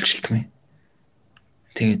бас үргэлжилдэг юм.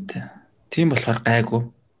 Тэгээд тийм болохоор гайгүй.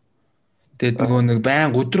 Тэгээд нөгөө нэг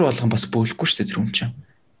байн өдөр болгон бас бөөлөхгүй шүү дээ тэр хүн чинь.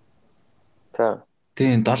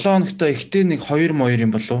 Тийм 7 хоногтой ихтэй нэг 2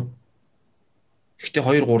 юм болов. Ихтэй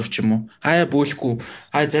 2-3 ч юм уу. Хаяа бөөлөхгүй,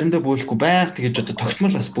 заримдаа бөөлөхгүй байнга тэгэж одоо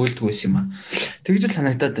тогтмол бас бөөлдөг байсан юм аа. Тэгж л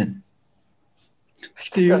санагдаад байна.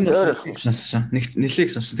 Гэхдээ ер нь сонссон. Нэлээх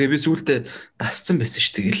сонссон. Тэгээ би сүүлдээ дасцсан байсан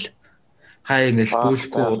ш тэгэл. Хаяа ингээл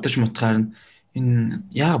бөөлөхгүй удаж мутгаар нь энэ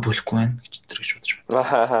яа бөөлөхгүй байна гэж тэр гэж бодож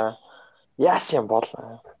байна. Яасан бол.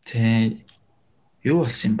 Тий. Юу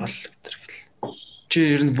болсон юм бол тэр гэл.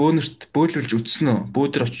 Чи ер нь бөөнөрт бөөлүүлж үтсэн үү?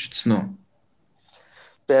 Бөөдөр очиж үтсэн үү?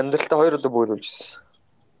 Би амьдралтаа 2 удаа бөөлүүлжсэн.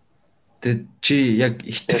 Тэгээд чи яг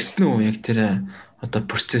итгэсэн үү? Яг тэр одоо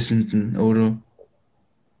процессэнд нь өөрөө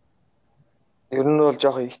ер нь бол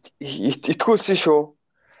жоох итгүүлсэн шүү.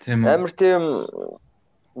 Тийм үү? Амар тийм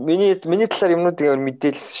Миний талаар юмнуудыг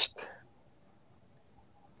мэдээлсэн шүү дээ.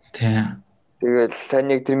 Тийм. Тэгэл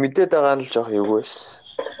таныг тэр мэдээд байгаа нь л жоох юу байсан.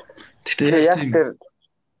 Гэхдээ яг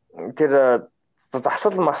тэр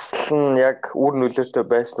засал масал нь яг үр нөлөөтэй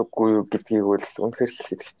байсан үгүй юу гэдгийг бол үнэхээр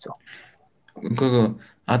хэлэхэд хэцүү. Үгүй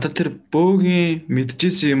одоо тэр бөөгийн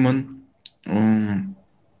мэдчихсэн юм нь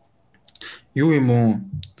юу юм уу?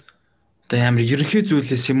 Одоо ямар ерөнхий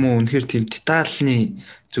зүйлээс юм уу? Үнэхээр тийм детальны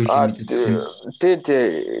зүйлийг мэдээдсэн юм.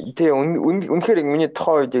 Тий үнэхээр миний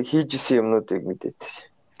тухайн үед яг хийж исэн юмнуудыг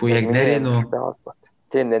мэдээдсэн. Бүү яг нарийн уу?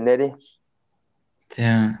 Тий нарийн.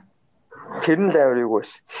 Тийм. Тэр нь л амар юу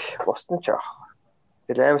байсан. Босн ч аах.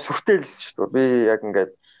 Тэр амар сүртээлсэн шүү дээ. Би яг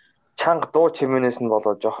ингээд чанга дуу чимээнээс нь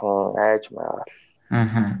болоод жоохон айж маягаал.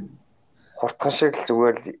 Аа. Хурдхан шиг л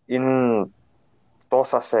зүгээр л энэ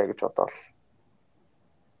дуусаасаа гэж бодоол.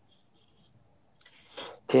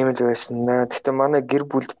 Тийм л байсан. Гэтэ манай гэр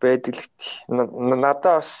бүлд байдаг л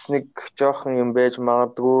надад бас нэг жоохон юм байж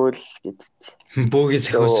магадгүй л гэдэг. Бөөгийн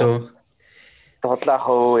сахиусоо. Додлаах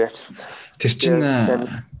уу явчихсан. Тэр чинь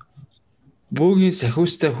бөөгийн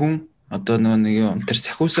сахиустай хүн одоо нэг юм тэр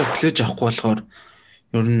сахиусаа хүлээж авахгүй болохоор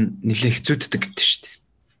ер нь нэлээд хэцүүддэг гэдэг шүү дээ.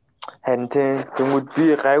 Харин тийм тэмүүд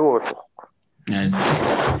би гайгүй болов.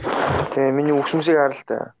 Тэгээ миний өвсмсийг хараа л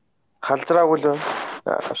та. Халзраагүй л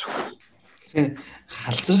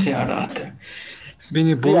халзрах яраад.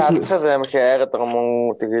 Би халзраас амар их айгаад байгаа юм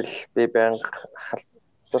уу? Тэгэл би байнга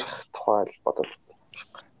халзрах тухай л бодож байна.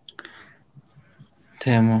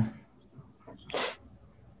 Тийм үү.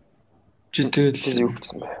 Чи тэгэл юу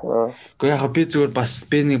гэсэн бэ? Гэхдээ яг би зүгээр бас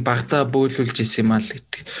би нэг багтаа бөөлүүлж исэн юм аа л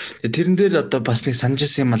гэдэг. Тэгээ тэрэн дээр одоо бас нэг санаж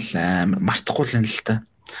исэн юм аа амар мартахгүй л юм л та.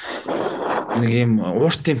 Нэг юм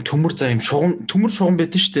уурт юм төмөр за юм төмөр шугам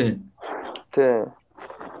байдэн штэ. Тий.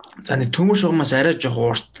 За нэг төмөр шугамаас арай жоох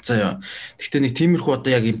уурт заяа. Гэхдээ нэг тиймэрхүү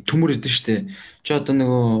одоо яг юм төмөр идэв штэ. Чи одоо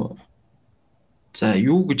нөгөө за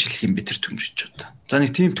юу гэж хэлэх юм бэ тэр төмөр ч одоо. За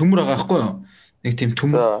нэг тийм төмөр байгаа байхгүй юу? Нэг тийм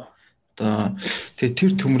төмөр. Одоо тэгээ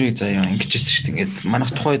тэр төмрийг заяа ингэж хэлсэн шүү дээ. Ингээд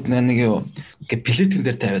манайх тухайд нэг юу ингээд плетэн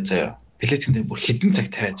дээр тавиа заяа. Плетэн дээр бүр хідэн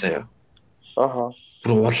цаг тавиа заяа. Аха.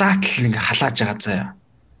 Бүр улаатал ингээд халааж байгаа заяа.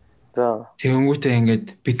 За. Тэгэнгүүтээ ингээд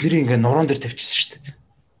бидний ингээд нуруунд дээр тавьчихсан шүү дээ.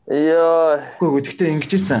 Яа. Үгүй гэхдээ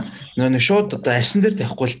ингэж хэлсэн. Нэг шууд одоо арьсан дээр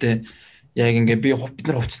тавихгүй л дээ. Яг ингээд би бид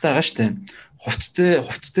нар хувцастай байгаа шүү дээ.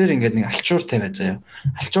 Хувц дээр ингээд нэг алчуур тавиа заяа.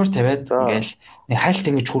 Алчуур тавиад ингээд нэг хайлт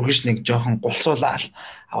ингэж хүргэж нэг жоохон гулсуулаад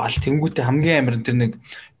аваад тэнгүүтээ хамгийн амар тэр нэг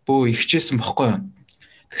бөө ихчээсэн бохгүй юу.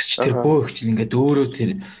 Тэгс чи тэр бөө их чинь ингээд өөрөө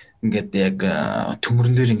тэр ингээд яг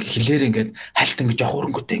төмөрөн дээр ингээд хилээр ингээд хайлт ингэж жоох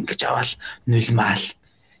өрөнгөтэй ингэж аваад нулимаал.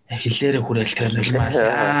 Хилээрээ хүрээл тэр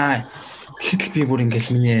нулимаал. Тэгэхэд би бүр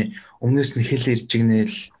ингээд миний өмнөөс нь хил ирж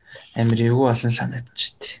игнээл амар эвгүй болсон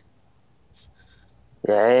санагдчихжээ.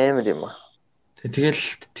 Амар юм аа. Тэгэл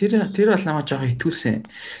тэр бол намайг жоохон итгүүлсэн.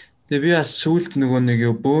 Тэгээ би бас сүүлд нөгөө нэг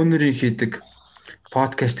бөөнөрийн хийдэг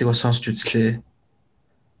подкастыг бас сонсч үзлээ.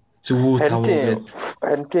 Зүгүү тав гэдэг.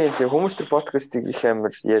 Харин тийм хүмүүс тэр подкастыг их амар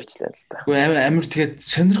ярьж лээ л та. Үгүй амар тэгээд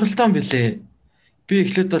сонирхолтой юм билээ. Би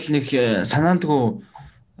эхлээд бол нэг санаандгүй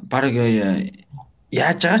баг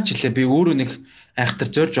яаж байгаа ч хэлээ. Би өөрөө нэг айхтар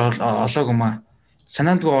зорж олоог юм аа.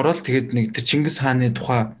 Санаандгүй ороод тэгээд нэг тэр Чингис хааны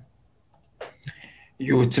тухай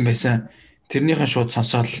юу гэсэн байсан. Тэрнийхэн шууд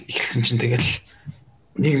сонсоод эхэлсэн чинь тэгэл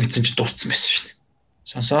нэг мэдсэн чинь дууссан байсан шүү дээ.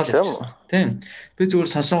 Сонсоод явчихсан. Тийм. Би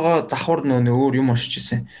зүгээр сонсоогоо завхар нөө өөр юм уншиж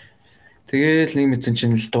ирсэн. Тэгээл нэг мэдсэн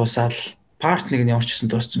чинь л дуусаад part нэг нь явж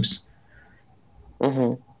ирсэн дууссан байсан.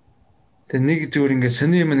 Аа. Тэгээ нэг зүгээр ингээд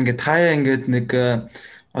сони юм ингээд таяа ингээд нэг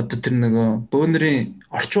одоо тэр нэг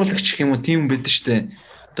бөөнөрийн орчуулагч гэх юм уу тийм байдаг шүү дээ.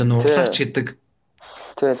 Одоо нуурлаач гэдэг.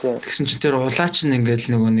 Тийм. Тэгсэн чинь тэр улаач нь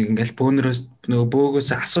ингээд нэг ингээд бөөнөрөөс нөгөө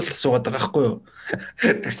бөөгөөс асуулт асуугаад байгаа байхгүй юу?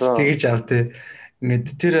 Тэгсэн тэгэж ав тий.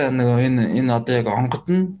 Ингээд тэр нөгөө энэ одоо яг онгот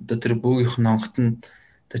нь одоо тэр бөөгийнх нь онгот нь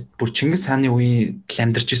бүр Чингис хааны үеийн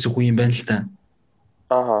амьдарч ирсэн үе юм байна л да.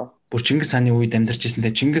 Аа. Бүр Чингис хааны үед амьдарч ирсэн.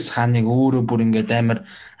 Тэгээ Чингис хааныг өөрөө бүр ингээд амар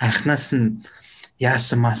анхнаас нь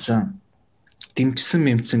яасан маасан дэмжсэн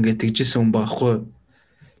мэмцэн гэж тэгжсэн хүн байхгүй.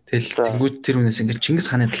 Тэгэл тэнгуут тэр хүнээс ингээд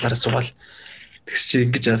Чингис хааны талаар асуувал тэгс чи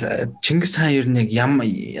ингэж Чингис хаан ер нь яг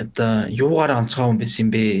одоо юугаар онцгой хүн байсан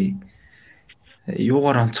юм бэ?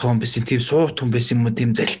 Юугаар онцгой хүн байсан? Тийм суут хүн байсан юм уу?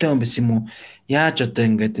 Тийм залтай хүн байсан юм уу? Яаж одоо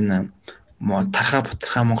ингээд энэ тархаа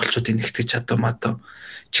бутархаа монголчуудыг нэгтгэж чадав маа.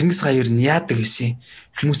 Чингис хаан ер нь яадаг гэсэн?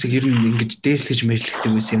 Хүмүүсийг ер нь ингэж дээрлэж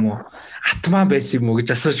мэрлэгдэг байсан юм уу? Атмаа байсан юм уу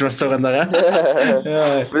гэж асууж байгаа.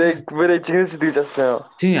 Бүрээ Чингис гэж асуусан.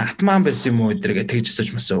 Тийм атмаа байсан юм уу гэдэргээ тэгж асууж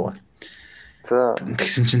масуугаа. За.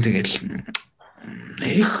 Тэгсэн чинь тэгэл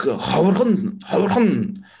их ховорхон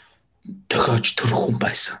тохиож төрөх хүн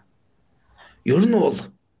байсан. Ер нь бол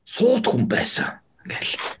сууд хүн байсан.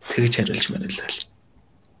 Ингээл тэгэж хариулж мэрэлээ.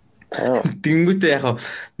 Тэнгүүтээ яг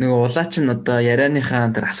нэг улаач нь одоо ярианыхаа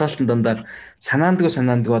тэр асуултын дандаар санаандгүй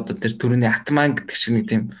одоо тэр түрүүний атман гэдэг шиг нэг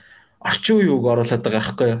тийм орчин үеийг оруулаад байгаа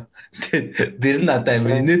байхгүй юу. Тэгээд дэр нь надад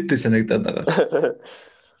амар инээдтэй санагдаад байгаа.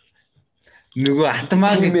 Нөгөө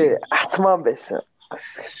атман байсан.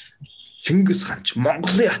 Чингис хаан ч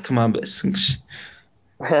Монголын атман байсан гэж.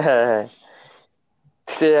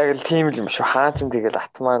 Тэгээ яг л тийм л юм шүү. Хаан ч тэгэл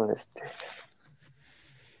атман нэстэй.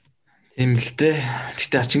 Тийм л дээ.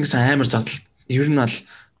 Гэтэ Чингис хаан амар ер нь бол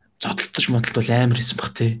зодтолтож модтол амар хийсэн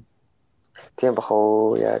баг тий. Тийм бах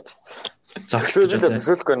оо яаж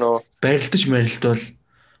төсөөлөхгүй нөө. Барилдаж бол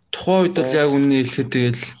тухайн үед бол яг үнний хэлэхэд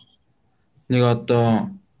тэгэл нэг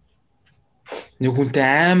одоо нэг хүнтэй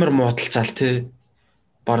амар муудалцаал тий.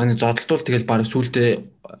 Бараг нэг зодтолтол тэгэл бараг сүулдэ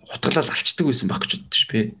хутгалал алчдаг байсан баг гэж боддоо ш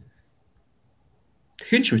би.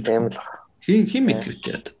 Хин ч мэдгүй. Хин мэдгүй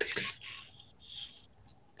одоо тэгэл.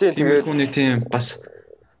 Тэгээд хүний тийм бас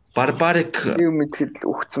барбарик юм мэдхэд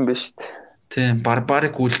өгцөн байна шүү дээ. Тийм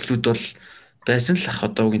барбарик үйлдэлүүд бол байсан л ах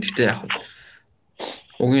одоо үгийн гэхдээ яг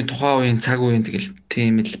үгийн тухайн үеийн цаг үеийн тэгэл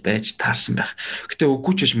тийм л байж таарсан байх. Гэтэ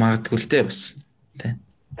үгүй ч гэж магадгүй л дээ бас. Тийм.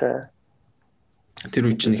 Тэр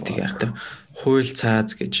үе чинь нэг тийм яртар хууль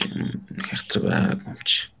цааз гэж нэг яртар байгааг юм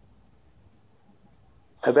чи.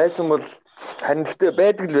 Байсан бол харин гэхдээ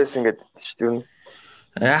байдаг л байсан гэдэг шүү дээ.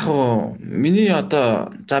 Яг уу миний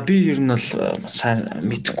одоо за би ер нь бол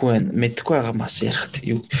мэдхгүй байгаа бас ярихад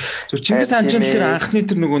юу. Зүр Чингис хаан ч тэр анхны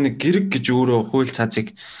тэр нөгөө нэг гэрэг гэж өөрөө хууль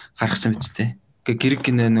цаазыг гаргасан мэт. Гэрэг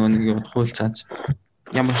гинэ нөгөө нэг хууль цааз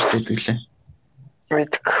ямар ч байдаг лээ.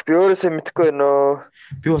 Мэдгүй. Би өөрөөсөө мэдгүй нөө.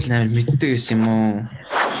 Би бол амар мэддэг гэсэн юм уу.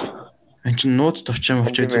 Энд чинь нууц товчоо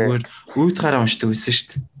зүгээр уйтгаараа уншдаг байсан шүү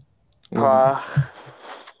дээ.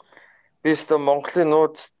 Би ч Монголын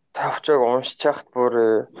нууц тавчааг уншиж хахад бүр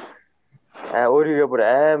өөрийгөө бүр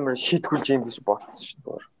амар шийтгүүлж юм гэж бодсон шүү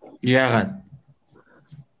дээ. Яагаад?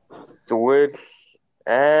 Зүгээр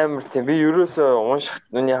амар тийм би ерөөсөө уншихад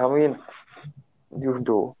нүний хамгийн юу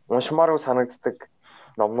дөө уншмааргүй санагддаг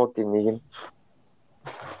номнуудын нэг нь.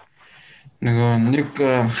 Нэг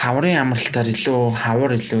хаврын амралтаар илүү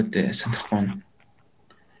хавар илүүд санахгүй.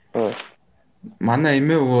 Манай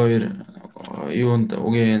эмээ өвөө хоёр юунд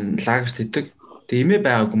угийн лагерт идэг. Тэгээ эмээ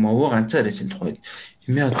байгаагүй мө өвөө ганцаар байсан тухайд.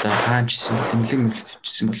 Эмээ одоо хаанч исэн бол эмнэлэг мэлт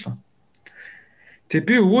төвчсэн болов. Тэгээ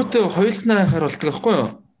би өвөөтэй хоёултнаа хайхаар болдог байхгүй юу?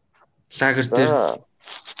 Лагер дээр.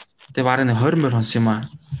 Тэгээ бараг 20 морь хонс юм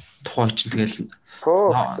аа. Тухай чинь тэгэл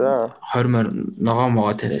 20 морь ногоо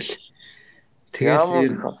могоо тэрэл.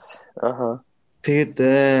 Тэгээд тэгээд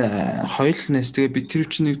хоёулнаас тэгээ би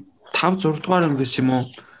тэр чинь 5 6 дугаар юм гэсэн юм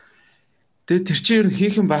уу. Тэгээ тэр чинь ер нь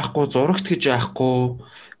хийх юм байхгүй, зурагт гэж яахгүй.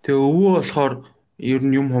 Тэгээ өвөө болохоор ер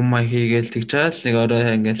нь юм хумаа хийгээл тэгжаал нэг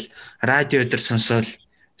орой ингээл радио дээр сонсоол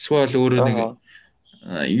эсвэл өөрөө нэг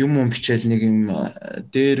юм бичээл нэг юм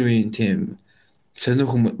дээр үеийн тийм сонио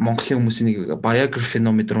Монголын хүмүүсийн нэг biography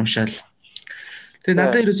номер уншаал. Тэгээ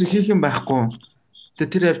надад ерөөсөө хийх юм байхгүй.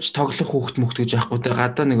 Тэгээ тэр явж тоглох хүүхд мөхт гэж яахгүй. Тэгээ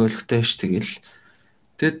гадаа нэг өлегтэй ш тэгэл.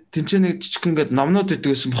 Тэгээ тэнцээ нэг жижиг ингээд номнод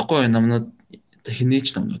өгдөгсэн бохгүй номнод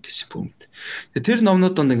хинээч номнод гэсэн бүгд. Тэгээ тэр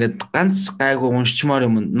номнууд донд ингээд ганц гайгүй уншчмаар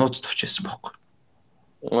юм нууц товч байсан бохгүй.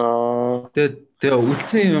 Тэгээ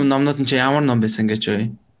үлдсэн юм номнууд нь чи ямар ном байсан гэж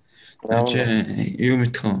бай. Юу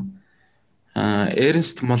мэдхэн.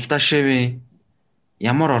 Эрнст Молдашевийн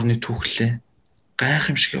ямар орны түүхлээ.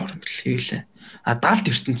 Гайхамшиг орнд л хийлээ. Даалт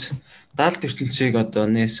ертөнцийг одоо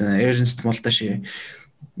нээсэн Эрнст Молдашев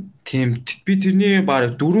тийм би тэрний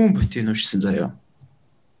баг 4 бүтийг уншсан заяа.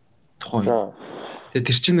 Тухай. Тэгээ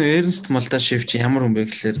тэр чинь Эрнст Молдашев чи ямар хүн бэ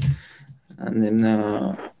гэхэлэр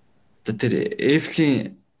тэр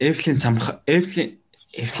Эвлин цамхаг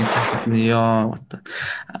нь ёо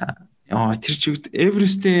тэр чигт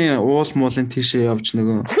Эверестийн уул муулын тийшээ явж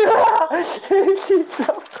нөгөө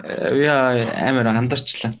яа амар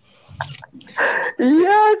андарчлаа.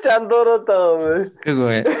 Яаж андуураад байгаа юм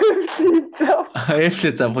бэ?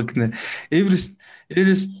 Эвлин цамхаг нэ Эверест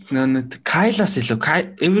Кайлас илүү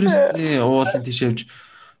Эверестийн уулын тийш явж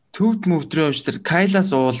төвд мөвдрөө явж тэр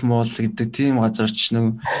Кайлас уул муул гэдэг тийм газар ч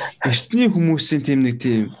нэг эртний хүмүүсийн тийм нэг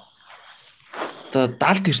тийм одоо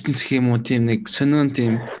далд ертөнцөх юм уу тийм нэг сонион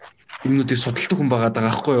тийм юмнуудыг судалдаг хүн байгаа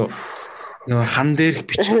даа байхгүй юу? Нөгөө хан дээрх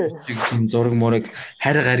бичиг тийм зураг мураг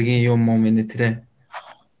харь гаргийн юм юм нэ тэрэ.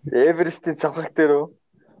 Эверестийн цамхаг дээр үү?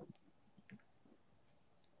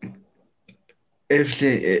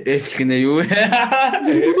 Эвлин юу?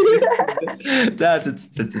 За.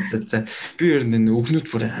 Би ер нь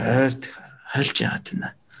өгнөд бүр хольж яагаад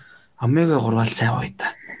байна. Омега 3-ал сайн бай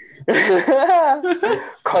та.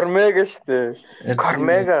 Кормега штэ.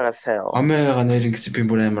 Кормегагаа сайн. Омегагаа нэрэн гэсэн би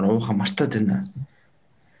бүр амар ууха мартаад байна.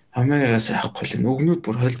 Омегагаас авахгүй л нүгнүүд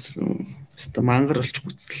бүр холцсон. Хэвээ мангар болч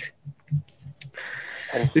гүцлээ.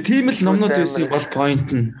 Тийм л номнууд байсан гол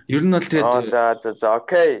point нь. Ер нь бол тэгээд за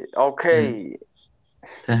окей.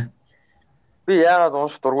 Тэ. Би яагаад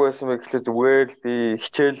унш дургүй байсан бэ гэхлээр зүгээр л би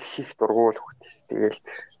хичээл хийх дургүй л хөхтэйс. Тэгээл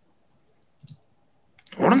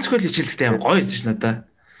уран зохиол хичээлдэгтэй амар гоё байсан ш надаа.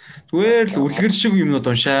 Зүгээр л үлгэр шиг юмнууд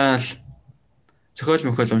уншаал. Зохиол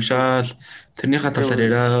мөхөл уншаал. Тэрнийхээ талаар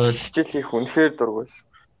яриад хичээл хийх үнэхээр дургүйсэн.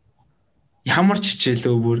 Ямар ч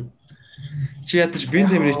хичээлөө бүр. Чи ядаж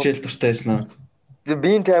биеийн тамир хичээл дуртай байсан уу?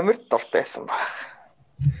 Биеийн тамирт дуртай байсан ба.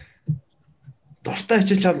 Дуртай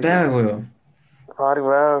хичээл чам байгаагүй юу?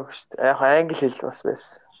 Баг шүү дээ. Яг англи хэл бас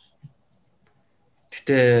байсан.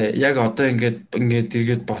 Гэтэ яг одоо ингээд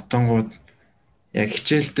иргэд ботонгууд яг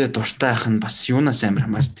хичээлдээ дуртай ах нь бас юунаас амар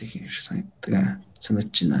хамаардаг юм шиг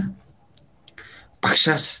санагдаж байна.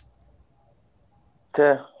 Багшаас.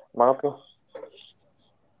 Тэ, магадгүй.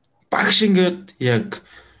 Багш ингээд яг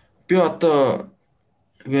би одоо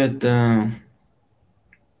ингээд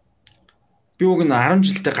би уг нь 10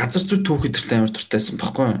 жилдээ газар зүй түүх өдөрт амар дуртайсан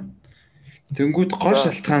байхгүй. Тэнгүүд гол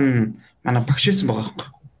шалтгаан манай багш байсан байгаа байхгүй.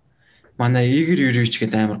 Манай Игэр Юрьевич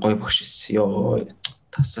гэдэг амар гоё багш байсан. Йоо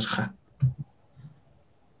тасархаа.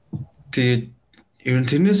 Тэгээд ер нь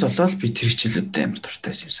тэрнээс болоод би тэр хичээлүүд амар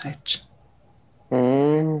дуртайсан юм санагдаж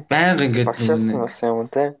байна. Байнга ингээд багшаас юм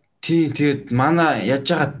те. Тий, тэгээд манай яаж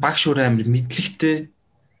яагаад багш өөр амар мэдлэгтэй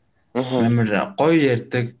амар гоё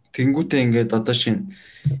ярьдаг. Тэнгүүтээ ингээд одоо шинэ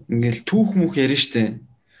ингээл түүх мүх ярина штэ.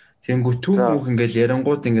 Тэнгүү түүх мүх ингээл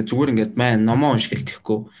ярангууд ингээд зүгээр ингээд маань номоо унш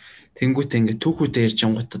гэлтэхгүй. Тэнгүүтээ ингээд түүхүүдээ ярьж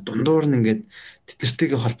ангуудаа дундуур нь ингээд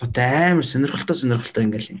тэднэртэйгээ холбоотой амар сонирхолтой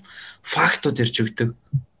ингээл юм фактууд ярьж өгдөг.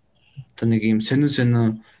 Одоо нэг юм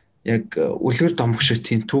сонин яг үлгэр домог шиг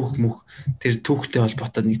тийм түүх мүх тэр түүхтэй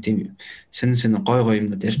холбоотой нэг тийм сонин гой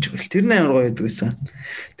юмнууд ярьж өгөл. Тэр нь амар гоё байдаг гэсэн.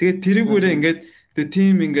 Тэгээд тэрүүгээрээ ингээд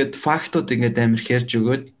тийм ингээд фактууд ингээд амар ярьж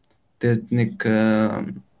өгөөд тэгээд нэг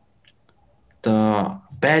одоо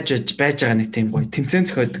байж байгаа нэг тийм гоё тэмцээн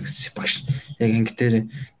зохиодог гэсэн багш. Яг анги дээр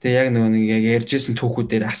тэгээд яг нөгөө нэг яг ярьжсэн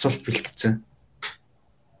түүхүүдээр асуулт бэлтцсэн.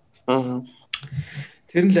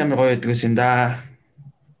 Тэр нь л амар гоё байдаг гэсэн юм да.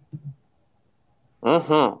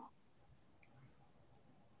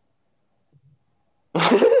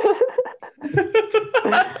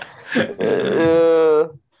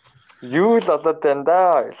 Юу л одоо тань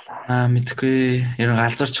да ойлаа. Мэдгүй. Ер нь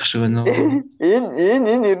галзуурчих шиг байна уу? Энэ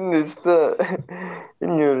ер нь өстө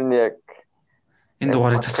энэ ер нь яг энэ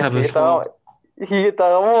дугаарыг цацгаа болох уу? Хийгээд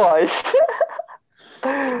байгаа мó айл.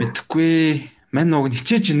 Мэдгүй. Мань нуг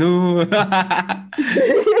хичээж гинөө.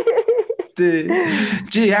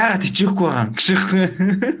 Чи яагаад хичээхгүй байгаа юм гэх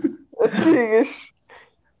тийгш.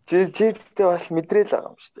 Жидтэй бас мэдрээл байгаа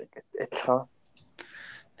юм шүү дээ. Ингээд адилхан.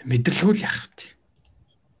 Мэдрэлгүй л яах вэ?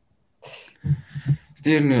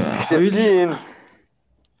 Тэр нэг хоёул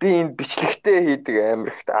би энэ бичлэгтэй хийдэг амар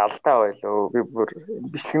ихт алдаа байлоо. Би бүр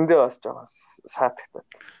бичлэгэндээ бас жоохон саатагтаа.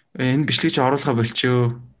 Энэ бичлэг чи оруулахаа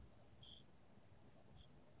болчихё.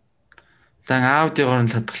 Дан аудиогоор нь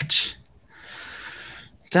хадгалчих.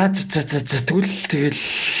 За тэгэл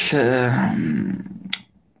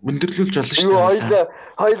өндөрлүүлж болно шүү дээ.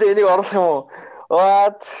 Хоёлаа энийг оруулах юм уу?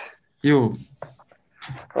 What? Юу?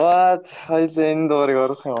 What? Хоёлаа энэ дугаарыг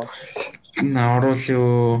оруулах юм уу? Оруул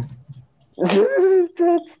юу?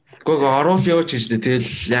 Гог оруул юу ч гэж тэгэл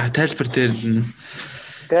яг тайлбар дээр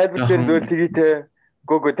зүгээр тгийтэй.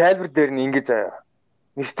 Гог тайлбар дээр нь ингэ заяа.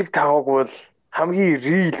 Нисдэг таваагүй бол хамгийн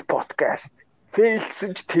real podcast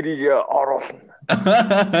failsж тэрийг оруулна.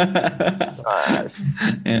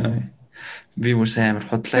 Би бүр сайн амар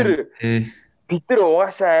худлаа. Бид нар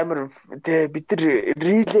угаасаа амар бид нар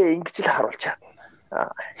real-ээ ингэж л харуулж чадна.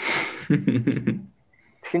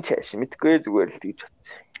 Тэгин чааш мэдгүй зүгээр л тэгж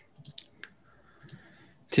утсан.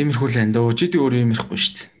 Тиймэрхүү л энэ дөө жид өөр юм ирэхгүй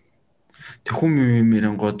шүү дээ. Тэг хүм юм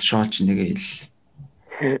ирэнгууд шоолч нэгээ ил.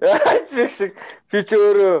 Чи ч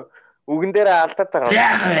өөрөө үгэн дээр алдаад байгаа.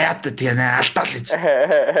 Яа тийм алдаал гэж.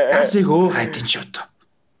 Яасыг өө хайдин ч одоо.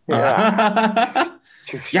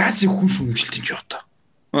 Яасыг хүн шүмжилтэн ч одоо.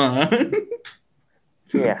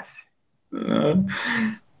 Яас.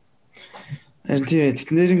 Тийм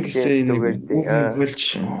тэднэрэн гэсэн нэг үгэн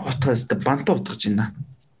хөлж утгаас бантаа утгаж байна.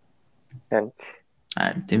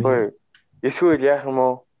 Тийм. Эсвэл яах юм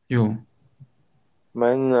уу? Юу?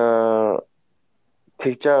 Мань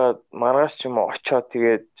тэгж жаад маргааш ч юм уу очоод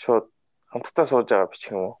тэгээд шууд хамтдаа сууж байгаа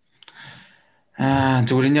бичих юм уу?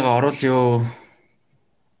 Зүгээр энийг оруул юу?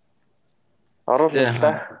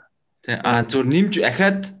 Оруулаа. Тэг зүгээр нэмж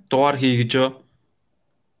ахаад дугаар хий гэж юу?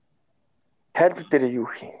 Тайлбар дээр юу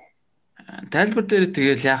хий? Тайлбар дээр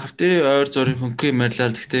тэгэл яах вэ? Ойр зургийн хөнгөн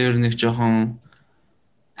ярьлаа. Гэхдээ ер нь нэг жоохон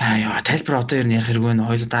яа тайлбар одоо ер нь ярих хэрэггүй нэ.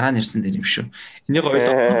 Хоёул дараа нь ярьсан дээр юм шүү. Энийг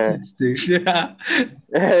ойлгох хэрэгтэй гэж.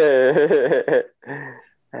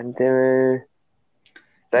 Антэ.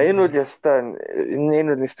 За энэ бол ястаа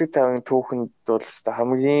энэ бол нэстэг тавын түүхэнд бол ястаа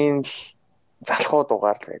хамгийн залхуу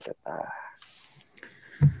дугаар л байлаа да.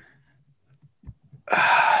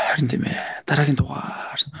 Харин тийм ээ. Дараагийн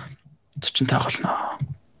дугаар 40 таагална.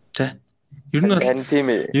 Тэ? Ер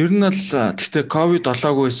нь бол гэхдээ ковид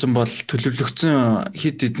олоогүй байсан бол төлөвлөгдсөн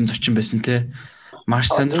хит хитэн зочин байсан те. Маш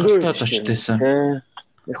сонирхолтой зочд байсан.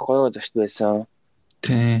 Их гоё зочд байсан.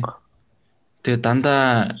 Тий. Тэгээ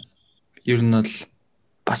дандаа ер нь бол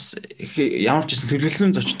бас ямар ч гэсэн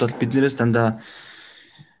төлөвлөсөн зочд бол биднээс дандаа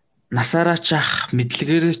насаараа ч ах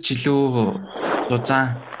мэдлэгээрээ ч илүү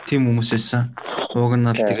дузаан тийм хүмүүс байсан. Уг нь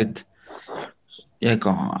бол тэгээд яг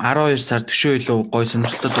 12 сар төшөө илүү гой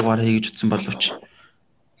сонирхолтой дугаар хий гэж утсан боловч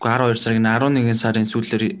 12 сарын 11 сарын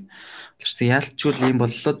сүүлээр яалтчгүй юм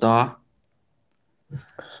боллоо доо.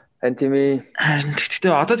 Антими.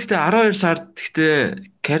 Гэхдээ одоо 12 сард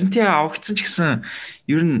карантин авагдсан ч гэсэн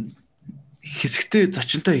ер нь хэсэгтэй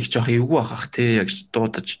зочинтой их жоох эвгүй байхах те яг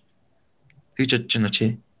дуудаж тэгж бодож байна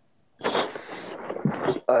чи.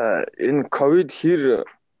 Энэ ковид хэр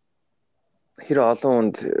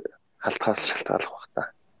олон хүнд халтгаас шалтгаалах бах та.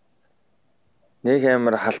 Нэг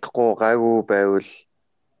амар халтахгүй гайгүй байвал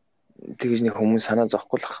тэгж нэг хүмүүс санаа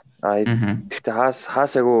зовхгүй л бах. Гэхдээ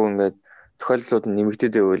хаасаагүй ингээд тохиолдлууд нь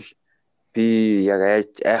нэмэгдээд байвал би яг айх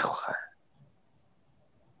баха.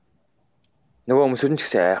 Нөгөө хүмүүс ч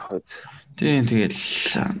гэсэн айх үз. Тийм тэгэл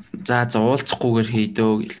за уулзахгүйгээр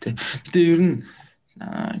хийдөө гэлтэй. Гэтэ ер нь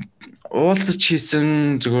уулзаж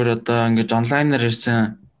хийсэн зүгээр одоо ингээд онлайнаар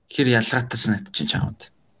ирсэн хэр ялгаатай санагдаж чинь чамд.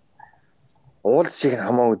 Уулзчих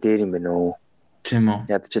хамаагүй дээр юм байна уу? Тийм үү.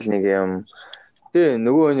 Ядчил нэг юм. Тэ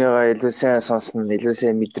нөгөө хүнийгаа илүү сайн сонсно, илүү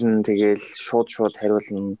сайн мэдэрнэ тэгэл шууд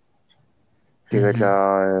хариулна. Тэгэл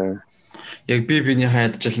яг бинийхээ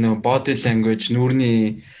ядчил нөгөө body language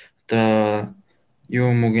нүрний одоо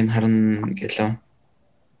юу мөгийг харна гэлөө.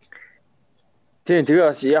 Тийм тэгээ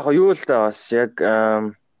бас яг юу л да бас яг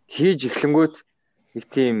хийж эхлэнгүүт нэг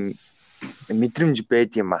тийм мэдрэмж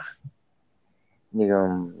байд юм аа. Нэг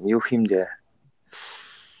юу хиймдээ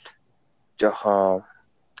жоохон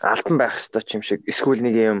алтан байх ёстой юм шиг эсвэл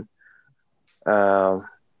нэг юм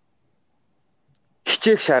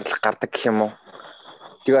хичээх шаардлага гардаг гэх юм уу.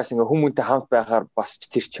 Тэгээс ингээ хүмүүнтэй хамт байхаар бас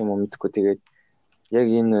тэр ч юм уу мэдгүй тэгээд яг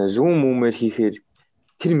энэ зүүн мөмөр хийхээр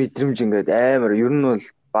тэр мэдрэмж ингээд амар ер нь бол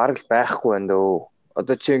бараг л байхгүй байна дөө.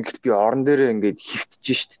 Одоо чи ингээд би орон дээр ингээд хөвтөж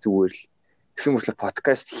шít зүгээр л. Тэгсэн мэт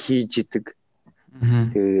подкаст хийж идэг.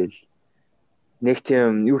 Тэгэл нэг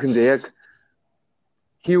тийм юу хэмдэ яг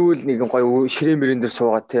хийвэл нэг гоё ширээ мөрөн дээр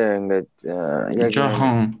суугаад те ингээд яг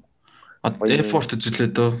жоохон effort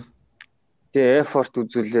үзүүлээд дөө. Тэгээ effort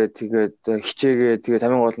үзүүлээ тэгээд хичээгээ тэгээд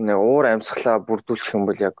хамгийн гол нь уур амьсгалаа бүрдүүлчих юм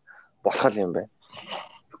бол яг болох юм байна.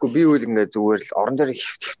 Тэгэхгүй би үл ингээд зүгээр л орон дээр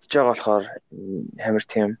хөвтөж байгаа болохоор амар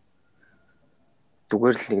тийм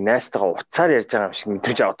зүгээр л нэг найстайгаа уцаар ярьж байгаа юм шиг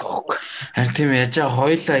мэдрэж аваад байгаа хөөхгүй. Харин тийм яаж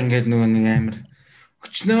хоёлаа ингээд нөгөө нэг амар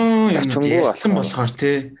өчнөө юм ярьсан болохоор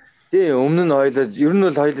тий. Тий өмнө нь хоёлаа ер нь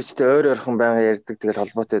бол хоёлаа ч ойр ойрхон байнга ярьдаг тэгэл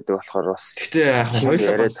холбоотой байдаг болохоор бас. Гэтэ яг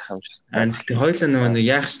хоёлаа яриад байгаа юм шиг. Гэтэ хоёлаа нөгөө нэг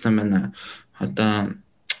яах юм байна. Одоо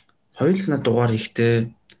хоёулаа дугаар хийхдээ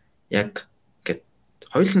яг ингээд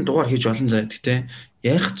хоёулаа дугаар хийж олон заа. Гэтэ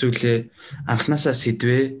ярих зүйлээ анханасаа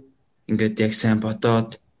сэдвээ ингээд яг сайн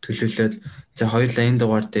бодоод төлөвлөөд за хоёулаа энэ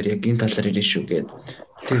дугаар дээр яг энэ талаар ярина шүү гэд.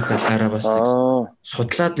 Тэр талаараа бас нэг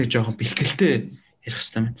судлаад нэг жоохон бэлтгэлтэй ярих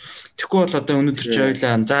хэрэгтэй байна. Тэгэхгүй бол одоо өнөөдөр чи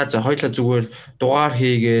хоёулаа за хоёулаа зүгээр дугаар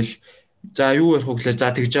хийгээл за юу ярих вэ за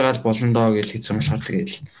тэгж байгаа л болно доо гэж хэлсэн болохоор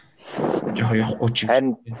тэгэл явахгүй ч юм.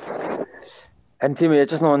 Харин тийм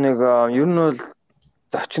яаж ч нэг ер нь бол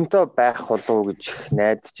зочинтой байх болов гэж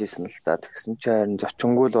найдаж ирсэн л да. Тэгсэн чи харин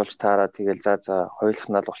зочингуул болж таараа тэгэл за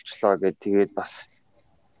хоёулахнаа л болчлоо гэд тэгээд бас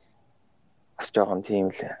жоохон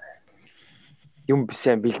тийм л юм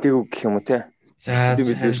сайн бэлдээгүй гэх юм уу те.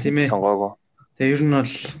 Тийм сонгоогоо. Тэгээ ер нь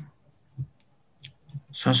бол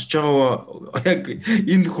сонсож байгаа яг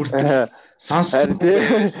энэ хүртэл сонссон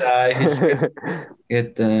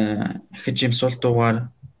гээд их юм сул дугаар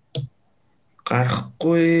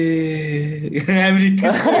гарахгүй амрит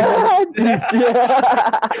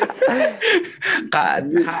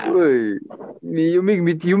юмыг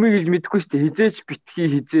мэдгүй шүү дээ хизээч битгий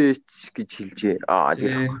хизээч гэж хэлжээ.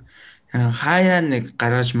 Хаяа нэг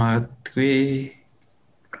гаргаж магадгүй.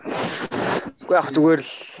 Яг зүгээр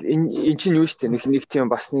л энэ чинь юу штэ нэг тийм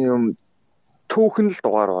бас нэг юм түүхэн л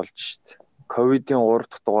дугаар болж штэ. Ковидын 3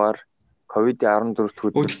 дахь дугаар, ковидын 14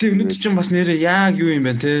 дахь өдөр. Гэхдээ өнөөдөр чинь бас нэрээ яг юу юм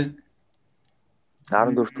бэ те?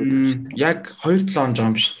 14 дахь өдөр штэ. Яг 2-7 он жоо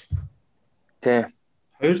юм штэ. Тий.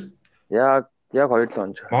 2 яг 2-7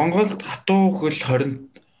 он жоо. Монголд хатуу хөл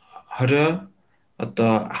 20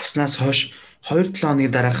 одоо авснаас хойш 2-7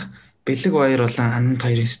 хоногийн дараах бэлэг баяр болон ханамт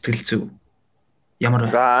хоёрын сэтгэл зүй ямар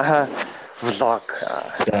вэ? Влог.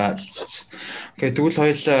 За. Окей, тэгвэл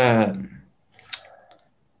хоёулаа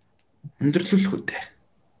өндөрлүүлэх үү дээ.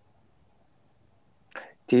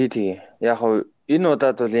 Тий. Яг энэ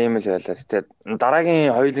удаад бол ийм л байлаа. Тэгээд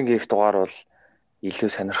дараагийн хоёулангийн их дугаар бол илүү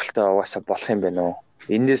сонирхолтой угаасаа болох юм байна уу?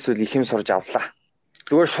 Энээс үл их юм сурж авлаа.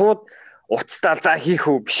 Зүгээр шууд уцтаал за хийх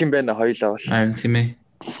үү биш юм байна хоёулаа бол. Харин тийм ээ.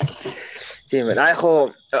 Тийм ээ. Яг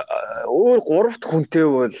өөр 3 дахь хүнтэй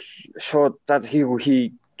бол шууд за хий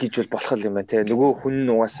гэж бол болох юм байна те. Нөгөө хүн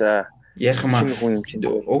нь угаасаа ярих юм аа. Хүн юм чинь.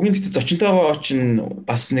 Угийн дэхтэй зочинтойгоо чинь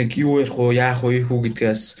бас нэг юу ярих уу, яах уу, ийх үү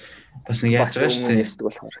гэдгээс бас нэг яаж байгаа шүү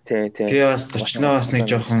дээ. Тий. Тэгээ бас зочноо бас нэг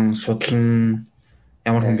жоохон судлана.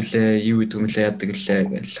 Ямар хүн блэ, юу гэдэг юм лээ, яадаг лээ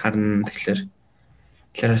гэж харна.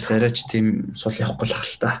 Тэгэхээр бас арайч тийм сул явахгүй л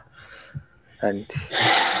хал та. Харин.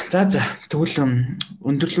 За тэгвэл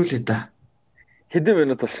өндөрлүүлээ да. Хэдэн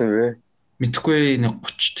минут болсон бэ? Мэдхгүй нэг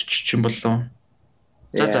 30 40 ч юм болов.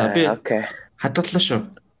 За би хадгаллаа шүү.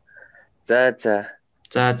 За.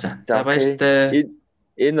 За баяртай.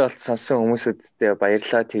 Энэ бол сонсон хүмүүсүүдтэй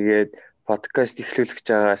баярлалаа. Тэгээд подкаст эхлүүлэх гэж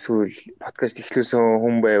байгаа эсвэл подкаст эхлүүлсэн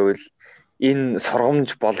хүн байвал энэ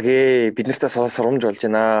сургамж болгоё. Бид нартай сургамж болж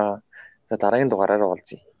байна. За дараагийн дугаараараа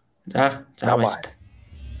уулзъя. За баярлалаа.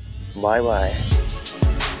 Bye.